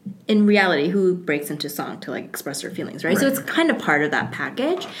in reality, who breaks into song to like express their feelings, right? So it's kind of part of that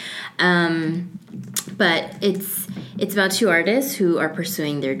package. But it's about two artists who are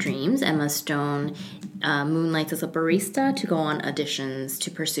pursuing their dreams. Emma Stone moonlights as a barista to go on auditions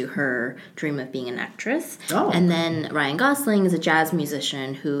to pursue her dream of being an actress. Oh. And then Ryan Gosling is a jazz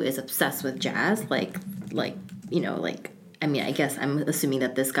musician who is obsessed with jazz, I mean, I guess I'm assuming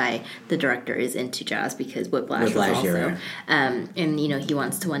that this guy, the director, is into jazz because Whiplash was also. Yeah. And, he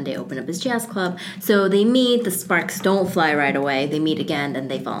wants to one day open up his jazz club. So they meet, the sparks don't fly right away. They meet again, then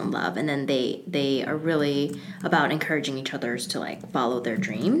they fall in love. And then they are really about encouraging each other to, like, follow their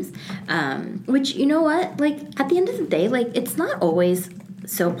dreams. Which, you know what? Like, at the end of the day, like, it's not always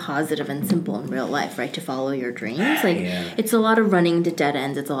so positive and simple in real life, right? To follow your dreams. Like, It's a lot of running to dead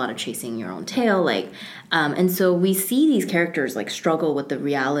ends. It's a lot of chasing your own tail. Like, and so we see these characters, like, struggle with the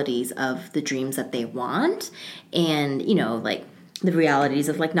realities of the dreams that they want. And, like, the realities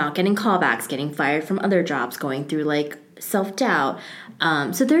of, like, not getting callbacks, getting fired from other jobs, going through, like, self-doubt.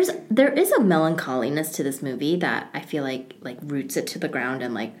 So there is a melancholiness to this movie that I feel like roots it to the ground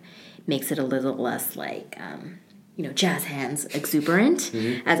and, like, makes it a little less, like, jazz hands exuberant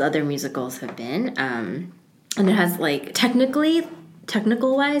as other musicals have been. And it has, like,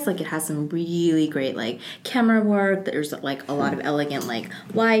 technical wise, like, it has some really great, like, camera work. There's, like, a lot of elegant, like,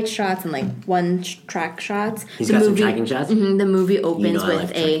 wide shots and, like, one track shots. He's got some tracking shots? Mm-hmm, the movie opens with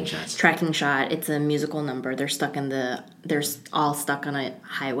like a tracking shot. It's a musical number. They're all stuck on a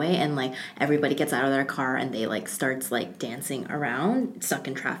highway, and, like, everybody gets out of their car and they, like, starts, like, dancing around, stuck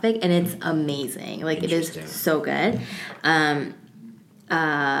in traffic, and it's amazing. Like, it is so good.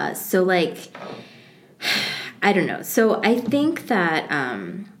 So, like, I don't know. So I think that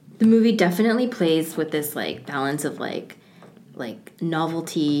the movie definitely plays with this, like, balance of, like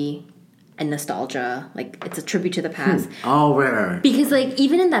novelty and nostalgia. Like, it's a tribute to the past. Oh, right. Because, like,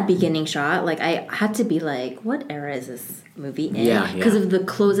 even in that beginning shot, like, I had to be like, what era is this movie in? Yeah. Because of the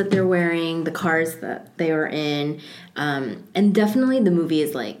clothes that they're wearing, the cars that they were in. And definitely the movie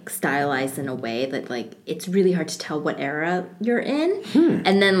is, like, stylized in a way that, like, it's really hard to tell what era you're in.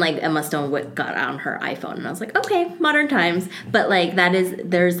 And then, like, Emma Stone got on her iPhone, and I was like, okay, modern times. But, like,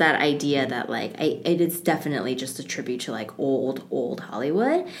 there's that idea that, like, it is definitely just a tribute to, like, old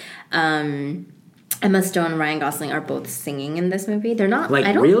Hollywood. Emma Stone and Ryan Gosling are both singing in this movie. They're not,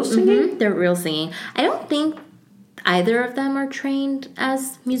 like, real singing? Mm-hmm, they're real singing. I don't think either of them are trained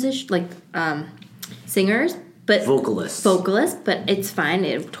as singers, but vocalists. But it's fine.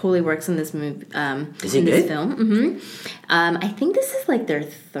 It totally works in this movie. Is it good? Film. Mm-hmm. I think this is, like, their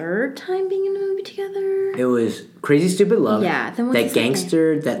third time being in a movie together. It was Crazy Stupid Love. Yeah, that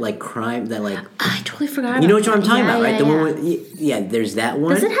gangster, that, like, crime, that, like. I totally forgot. You know what I'm talking about, right? Yeah, the one with there's that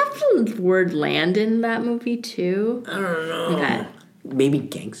one. Does it have the word "land" in that movie too? I don't know. Okay. Maybe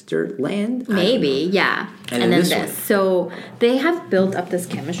Gangster Land? Maybe, yeah. And then this one. So they have built up this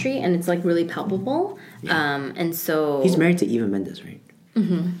chemistry, and it's, like, really palpable. Yeah. And so he's married to Eva Mendes, right?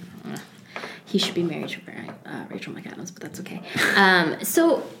 Mm-hmm. He should be married to Rachel McAdams, but that's okay.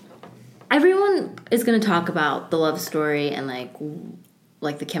 So everyone is going to talk about the love story and, like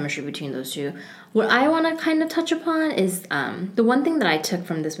the chemistry between those two. What I want to kind of touch upon is the one thing that I took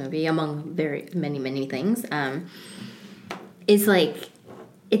from this movie, among very many things, is, like,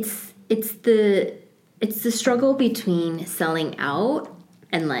 it's the struggle between selling out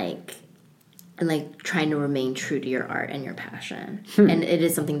and trying to remain true to your art and your passion. And it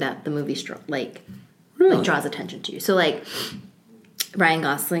is something that the movie draws attention to. So, like, Ryan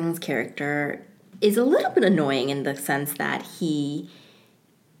Gosling's character is a little bit annoying in the sense that he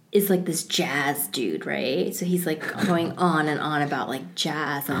is, like, this jazz dude, right? So he's, like, going on and on about, like,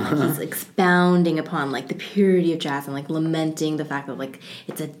 jazz, and, like, he's expounding upon, like, the purity of jazz and, like, lamenting the fact that, like,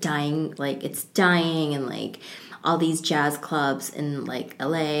 it's dying, and, like, all these jazz clubs in, like,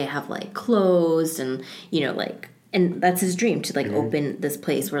 LA have, like, closed, and, like, and that's his dream, to, like, open this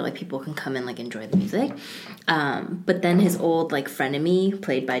place where, like, people can come and, like, enjoy the music. But then his old, like, frenemy,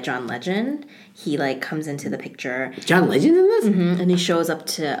 played by John Legend, he, like, comes into the picture. John Legend in this? Mm-hmm, and he shows up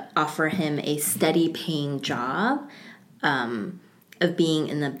to offer him a steady paying job of being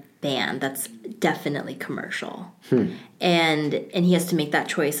in the band that's definitely commercial. And he has to make that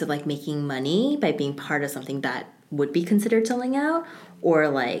choice of, like, making money by being part of something that would be considered selling out, or,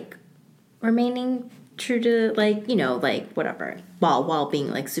 like, remaining true to, like, like, whatever, while being,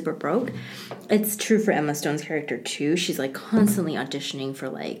 like, super broke. It's true for Emma Stone's character too. She's, like, constantly auditioning for,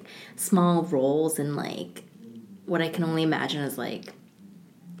 like, small roles in, like, what I can only imagine as, like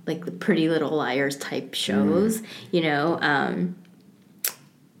the Pretty Little Liars type shows, and,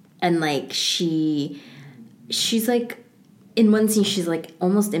 like, she she's like, in one scene, she's like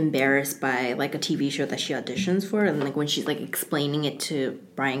almost embarrassed by like a TV show that she auditions for, and like when she's like explaining it to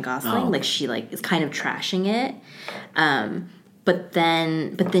Ryan Gosling, like she like is kind of trashing it. But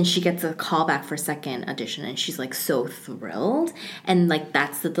then she gets a call back for second audition, and she's like so thrilled. And like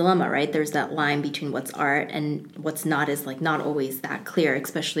that's the dilemma, right? There's that line between what's art and what's not is like not always that clear,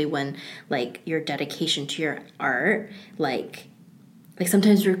 especially when like your dedication to your art like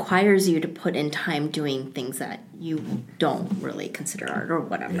sometimes requires you to put in time doing things that you don't really consider art or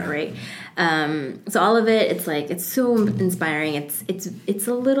whatever, right? So all of it, it's like it's so inspiring. It's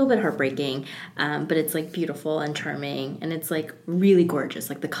a little bit heartbreaking, but it's like beautiful and charming, and it's like really gorgeous.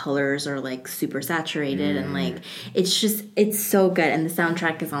 Like the colors are like super saturated, and like it's so good. And the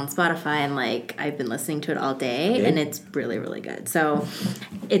soundtrack is on Spotify, and like I've been listening to it all day, and it's really really good. So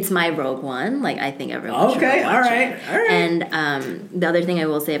it's my Rogue One. Like I think everyone should watch it. All right. And the other thing I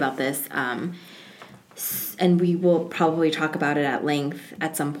will say about this, and we will probably talk about it at length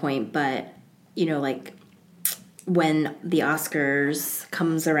at some point, but you know, like when the Oscars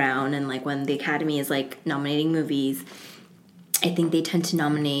comes around and like when the Academy is like nominating movies, I think they tend to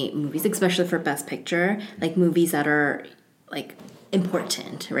nominate movies, especially for Best Picture, like movies that are like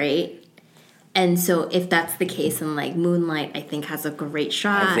important, right? And so if that's the case, and like Moonlight, I think has a great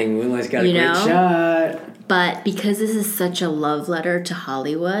shot. I think Moonlight's got a great shot. But because this is such a love letter to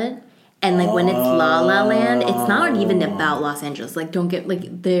Hollywood, and like when it's La La Land, it's not even about Los Angeles. Like don't get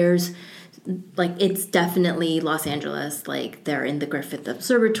like there's like it's definitely Los Angeles. Like they're in the Griffith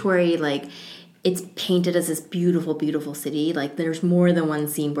Observatory. Like it's painted as this beautiful, beautiful city. Like there's more than one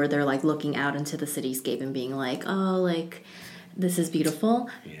scene where they're like looking out into the cityscape and being like, oh, like this is beautiful.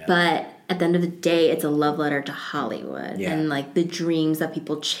 Yeah. But at the end of the day, it's a love letter to Hollywood and like the dreams that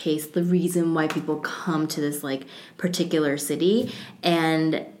people chase, the reason why people come to this like particular city.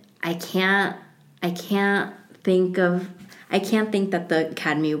 And I can't think that the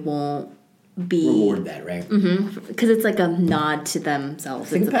Academy won't be reward that, right? Because it's like a nod to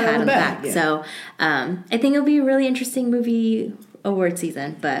themselves. It's a pat on the back. Yeah. So I think it'll be a really interesting movie award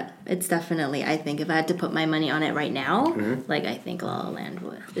season, but it's definitely, I think if I had to put my money on it right now, like I think La La Land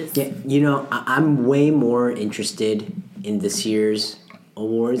is. Yeah, you know, I'm way more interested in this year's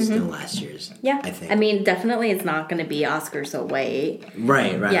awards than last year's. Yeah, I think. I mean, definitely it's not going to be Oscars so wait.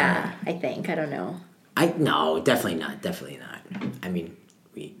 Right. Yeah, I think. I don't know. No, definitely not. I mean,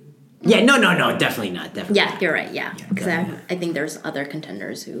 no, definitely not. Yeah, you're right. Yeah, because I think there's other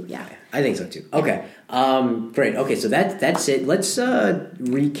contenders who. Yeah, I think so too. Okay, great. Okay, so that's it. Let's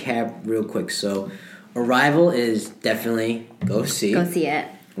recap real quick. So, Arrival is definitely go see. Go see it.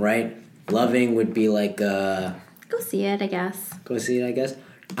 Right. Loving would be like. Go see it, I guess. Go see it, I guess.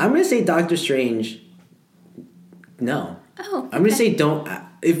 I'm gonna say Doctor Strange. No. Oh. Okay. I'm gonna say don't.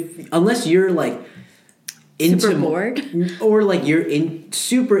 Unless you're like. Into super bored, or like you're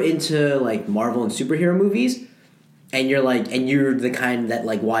super into like Marvel and superhero movies, and you're the kind that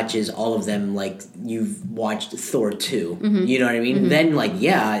like watches all of them. Like you've watched Thor 2, you know what I mean? Then like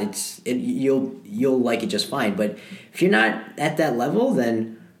you'll like it just fine. But if you're not at that level,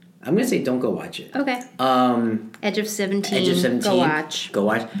 then I'm gonna say don't go watch it. Okay. Edge of 17. Go watch.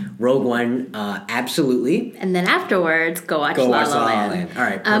 Rogue One. Absolutely. And then afterwards, go watch La La Land. All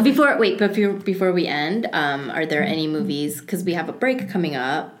right. Before we end, are there any movies? Because we have a break coming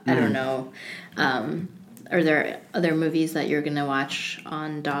up. I don't know. Are there other movies that you're gonna watch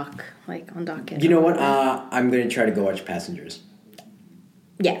on docket? You know what? I'm gonna try to go watch Passengers.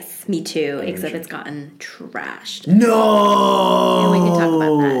 Yes, me too. Except it's gotten trashed. No. And we can talk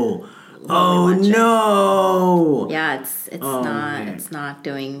about that. Oh no! Yeah, it's not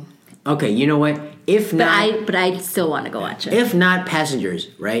doing. Okay, you know what? If not, but I still want to go watch it. If not Passengers,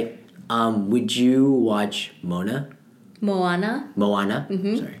 right? Would you watch Moana? Moana.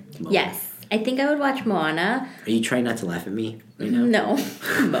 Mm-hmm. Sorry. Moana. Yes, I think I would watch Moana. Are you trying not to laugh at me right now? No,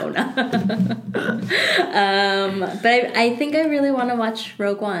 Mona. But I think I really want to watch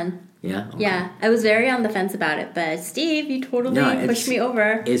Rogue One. Yeah? Okay. Yeah. I was very on the fence about it, but Steve, you totally pushed me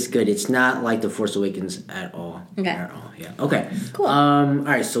over. It's good. It's not like The Force Awakens at all. Okay. At all. Yeah. Okay. Cool. All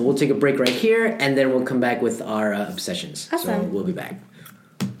right, so we'll take a break right here, and then we'll come back with our obsessions. Awesome. So we'll be back.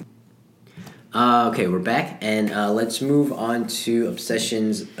 Okay, we're back, and let's move on to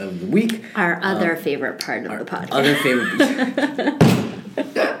obsessions of the week. Our other favorite part of the podcast. Other favorite.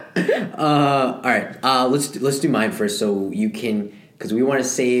 All right, let's do mine first, so you can, because we want to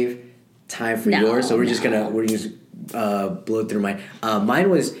save time for yours. So we're just blow through mine. Mine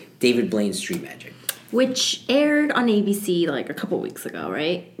was David Blaine's Street Magic. which aired on ABC like a couple weeks ago,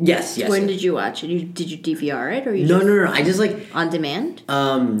 right? Yes. When did you watch it? Did you DVR it or you No. I just like on demand?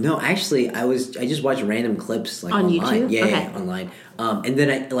 No, actually, I just watched random clips like on online. YouTube. Yeah, online. And then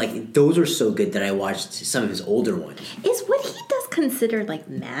I like those are so good that I watched some of his older ones. Is what he does considered like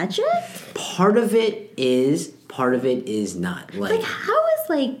magic? Part of it is not. Like how is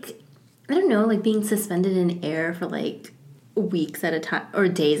like I don't know, like being suspended in air for like weeks at a time or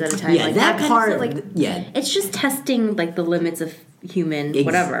days at a time. Yeah, like that kind part. of stuff, like, yeah, it's just testing like the limits of human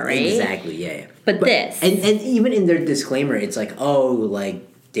whatever, right? Exactly. Yeah. But this and even in their disclaimer, it's like, oh, like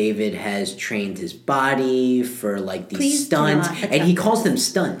David has trained his body for like these stunts, and he calls them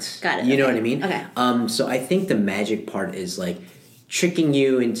stunts. Got it. You know what I mean? Okay. So I think the magic part is like tricking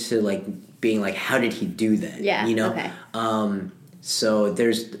you into like being like, how did he do that? Yeah. You know. Okay. So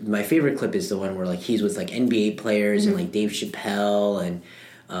there's my favorite clip is the one where like he's with like NBA players and like Dave Chappelle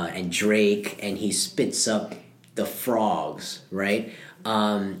and Drake, and he spits up the frogs, right?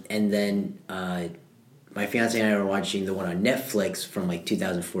 And then my fiance and I were watching the one on Netflix from like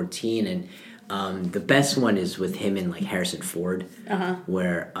 2014, and the best one is with him and like Harrison Ford,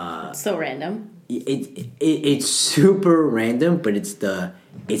 where so random. It's super random, but it's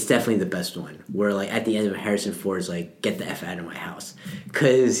definitely the best one. Where like at the end of Harrison Ford's like, get the F out of my house,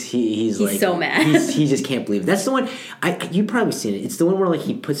 because he's like so mad. he just can't believe it. That's the one. You probably seen it. It's the one where like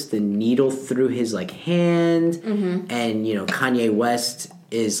he puts the needle through his like hand, and you know Kanye West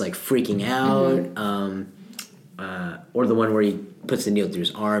is like freaking out. Or the one where he puts the needle through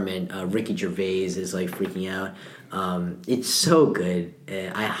his arm, and Ricky Gervais is like freaking out. It's so good.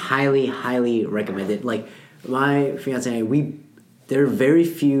 I highly recommend it. Like my fiance and I, there are very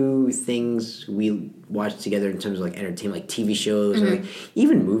few things we watch together in terms of like entertainment, like TV shows, or like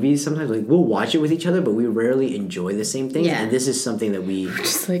even movies. Sometimes like we'll watch it with each other, but we rarely enjoy the same thing. Yeah. And this is something that we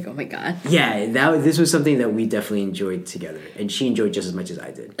just like, oh my god. Yeah, this was something that we definitely enjoyed together, and she enjoyed just as much as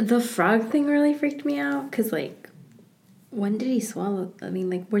I did. The frog thing really freaked me out because like, when did he swallow? I mean,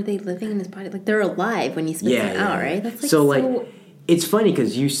 like, were they living in his body? Like, they're alive when he spits it out, right? That's like so like, it's funny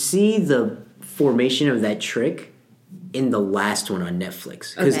because you see the formation of that trick in the last one on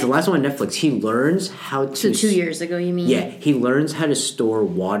Netflix. Because the last one on Netflix, he learns how to... So 2 years ago, you mean? Yeah, he learns how to store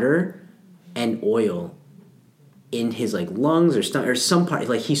water and oil in his, like, lungs or stomach, or some part.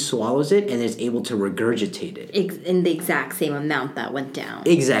 Like, he swallows it and is able to regurgitate it. In the exact same amount that went down.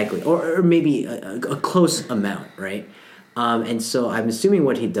 Exactly. Or maybe a close amount, right? And so I'm assuming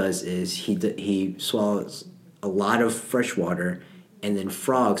what he does is he swallows a lot of fresh water and then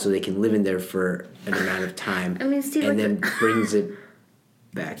frogs so they can live in there for an amount of time. I mean, Steve, and then brings it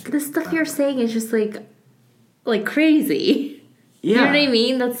back. The stuff you're saying is just like crazy. Yeah. You know what I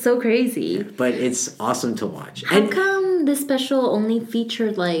mean? That's so crazy. But it's awesome to watch. How come the special only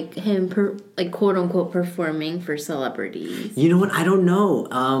featured like him, like quote unquote, performing for celebrities? You know what? I don't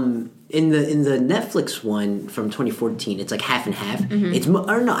know. In the Netflix one from 2014, it's like half and half. It's I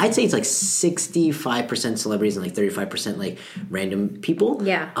don't know. I'd say it's like 65% celebrities and like 35% like random people.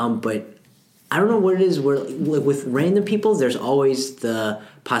 Yeah. But I don't know what it is. Where like, with random people, there's always the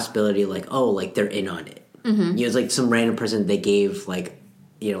possibility like, oh, like they're in on it. You know, it's like some random person they gave like,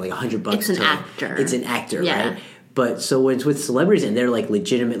 you know, like $100. It's an actor. It's an actor, right? But so when it's with celebrities and they're like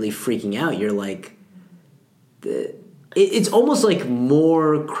legitimately freaking out, you're like, it's almost like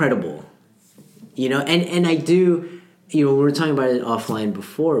more credible, you know. And I do, you know, we were talking about it offline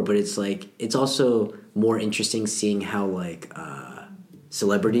before, but it's like it's also more interesting seeing how like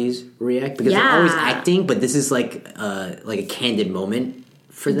celebrities react because they're always acting, but this is like a candid moment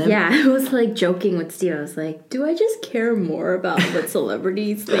for them. Yeah, I was like joking with Steve. I was like, do I just care more about what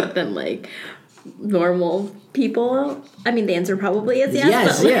celebrities think than like normal people? I mean, the answer probably is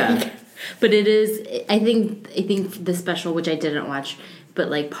yes. Yes, but, like, but it is. I think the special, which I didn't watch, but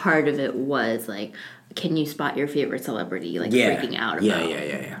like part of it was like, can you spot your favorite celebrity like freaking out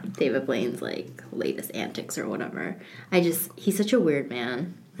about David Blaine's like latest antics or whatever? He's such a weird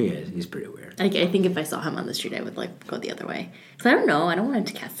man. Yeah, he's pretty weird. Like, I think if I saw him on the street, I would like go the other way. Because I don't know. I don't want him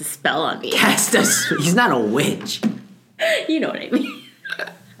to cast a spell on me. He's not a witch. You know what I mean.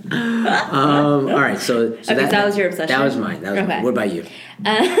 All right, so that was your obsession. That was mine. Mine. What about you?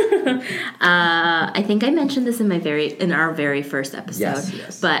 I think I mentioned this in our very first episode.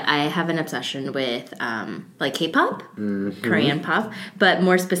 Yes. But I have an obsession with like K-pop, Korean pop, but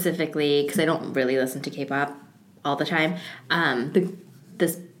more specifically because I don't really listen to K-pop all the time.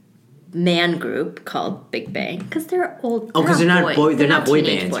 This man group called Big Bang because they're old. Oh, because they're not boy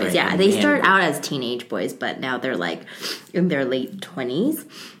bands. Boys. Right? Yeah, they start out as teenage boys, but now they're like in their late 20s.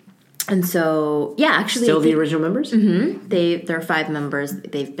 And so, yeah, actually... Still the original members? Mm-hmm. There are 5 members.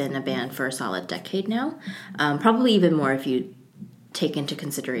 They've been a band for a solid decade now. Probably even more if you take into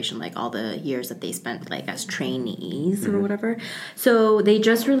consideration, like, all the years that they spent, like, as trainees or whatever. So they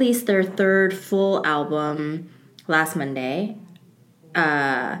just released their 3rd full album last Monday.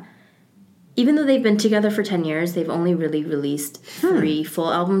 Even though they've been together for 10 years, they've only really released 3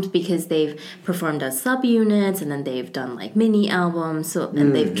 full albums because they've performed as subunits and then they've done like mini albums. So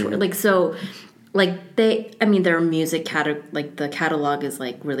and they've toured, their music the catalog is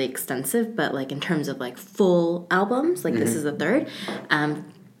like really extensive, but like in terms of like full albums, like this is the 3rd.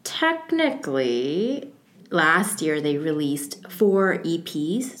 Technically, last year they released 4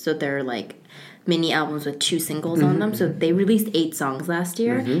 EPs, so they're like mini albums with 2 singles on them. So they released 8 songs last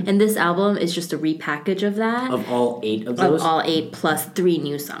year. And this album is just a repackage of that. Of all 8 of those? Of all 8 plus 3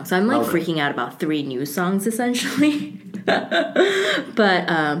 new songs. So I'm like freaking out about 3 new songs essentially. But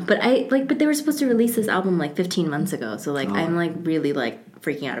they were supposed to release this album like 15 months ago. So like I'm like really like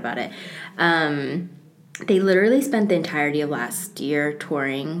freaking out about it. They literally spent the entirety of last year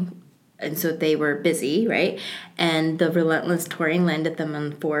touring. And so they were busy, right? And the relentless touring landed them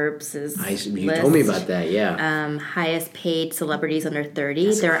on Forbes' You told me about that, yeah. Highest paid celebrities under 30.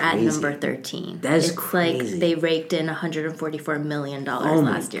 That's They're crazy. at number 13. That's crazy. Like they raked in $144 million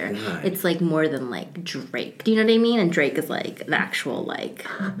last year. God. It's like more than like Drake. Do you know what I mean? And Drake is like an actual like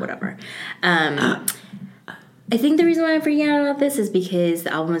whatever. I think the reason why I'm freaking out about this is because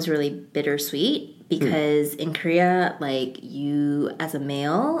the album is really bittersweet. Because in Korea, like, you, as a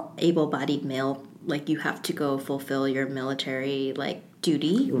male, able-bodied male, like, you have to go fulfill your military, like,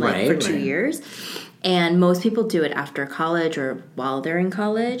 duty, like, for 2 years. And most people do it after college or while they're in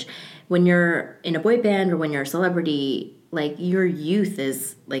college. When you're in a boy band or when you're a celebrity, like, your youth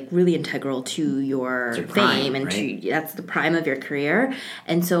is, like, really integral to your fame. And that's the prime of your career.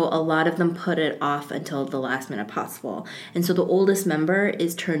 And so a lot of them put it off until the last minute possible. And so the oldest member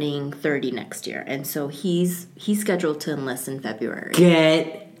is turning 30 next year. And so he's scheduled to enlist in February.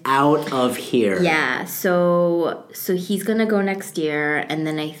 Get out of here. Yeah. So he's going to go next year. And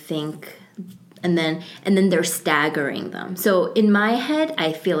then I think... And then they're staggering them. So in my head,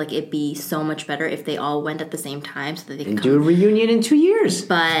 I feel like it'd be so much better if they all went at the same time so that they could do a reunion in 2 years.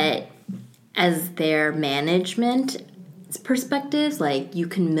 But as their management perspectives, like you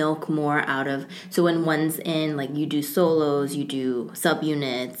can milk more out of. So when one's in, like you do solos, you do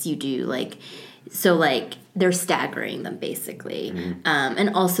subunits, you do like. So like they're staggering them basically,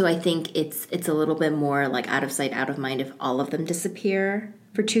 and also I think it's a little bit more like out of sight, out of mind if all of them disappear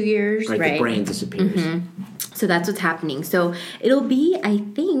for 2 years, right? The brain disappears. So that's what's happening. So it'll be, I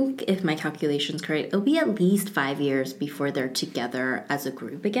think, if my calculation's correct, it'll be at least 5 years before they're together as a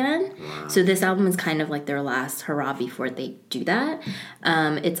group again. Wow. So this album is kind of like their last hurrah before they do that.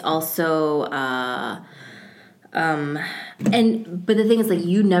 It's also, but the thing is, like,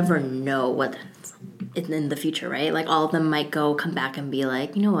 you never know what in the future, right? Like all of them might come back and be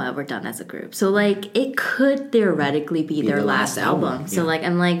like, you know what, we're done as a group. So like it could theoretically be their last album. So like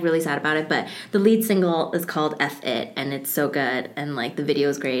I'm like really sad about it, but the lead single is called F It and it's so good and like the video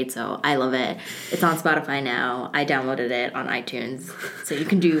is great, so I love it. It's on Spotify now. I downloaded it on iTunes, so you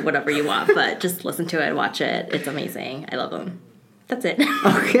can do whatever you want, but just listen to it, watch it. It's amazing. I love them. That's it.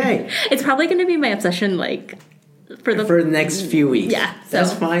 Okay. It's probably going to be my obsession like for the next few weeks. Yeah. So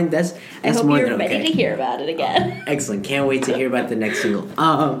that's fine. That's I hope more you're than ready okay. to hear about it again. Excellent. Can't wait to hear about the next single.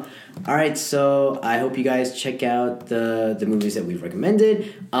 All right, so I hope you guys check out the movies that we've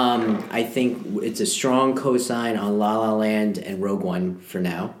recommended. I think it's a strong cosign on La La Land and Rogue One for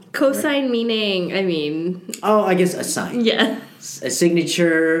now. Cosign meaning, I mean... Oh, I guess a sign. Yeah. A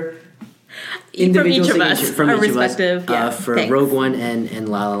signature... Individual from each of us. From our each respective, of us, for thanks. Rogue One and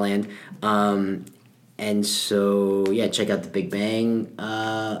La La Land. And so, yeah, check out the Big Bang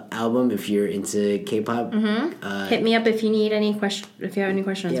album if you're into K-pop. Hit me up if you need any if you have any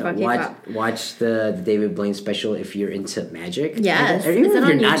questions about K-pop. Watch the David Blaine special if you're into magic. Yes. Even Is it if on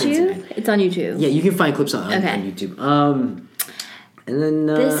you're not into YouTube? magic. It's on YouTube. Yeah, you can find clips on YouTube. And then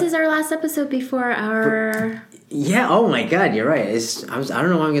this is our last episode before our... Yeah, oh my god, you're right. I don't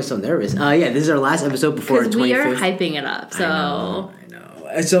know why I'm getting so nervous. Yeah, this is our last episode before our 25th. Because we are hyping it up, so... I know.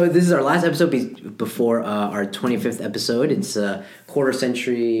 So this is our last episode before our 25th episode. It's a quarter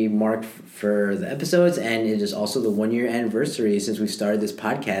century mark for the episodes, and it is also the 1 year anniversary since we started this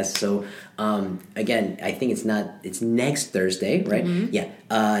podcast. So again, I think it's next Thursday, right? Yeah,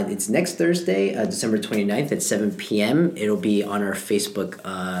 it's next Thursday, December 29th at 7 p.m. It'll be on our Facebook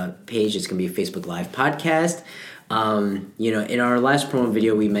page. It's going to be a Facebook Live podcast. In our last promo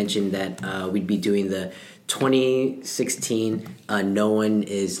video, we mentioned that we'd be doing the 2016 No One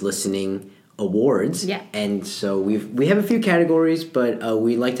Is Listening Awards. Yeah. And so we have a few categories, but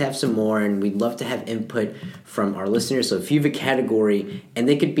we'd like to have some more, and we'd love to have input from our listeners. So if you have a category, and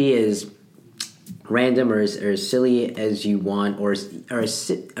they could be as random or as silly as you want, or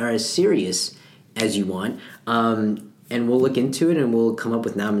as serious as you want, and we'll look into it, and we'll come up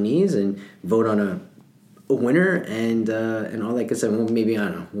with nominees and vote on a winner and all that good stuff. Well, maybe, I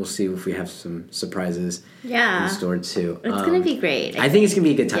don't know, we'll see if we have some surprises in store too. It's gonna be great. I think it's gonna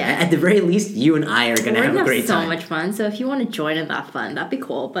be a good time. Yeah. At the very least, you and I are gonna have a great time. So much fun. So if you want to join in that fun, that'd be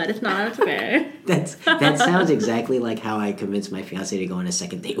cool. But if not, it's okay. That sounds exactly like how I convinced my fiance to go on a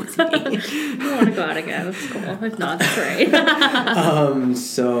second date with me. I want to go out again. That's cool. If not, that's great.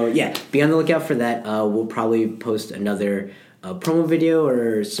 So yeah, be on the lookout for that. We'll probably post another promo video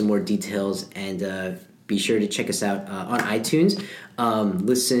or some more details, and be sure to check us out on iTunes.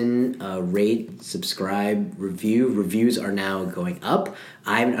 Listen, rate, subscribe, review. Reviews are now going up.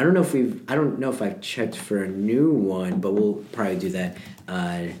 I don't know if I've checked for a new one, but we'll probably do that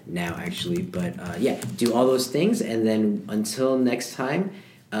now actually. But yeah, do all those things, and then until next time,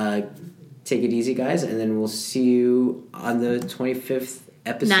 take it easy, guys, and then we'll see you on the 25th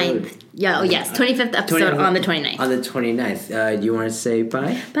episode. 9th. Yeah, oh yes, 25th episode on the 29th. On the 29th. Do you want to say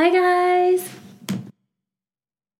bye? Bye, guys.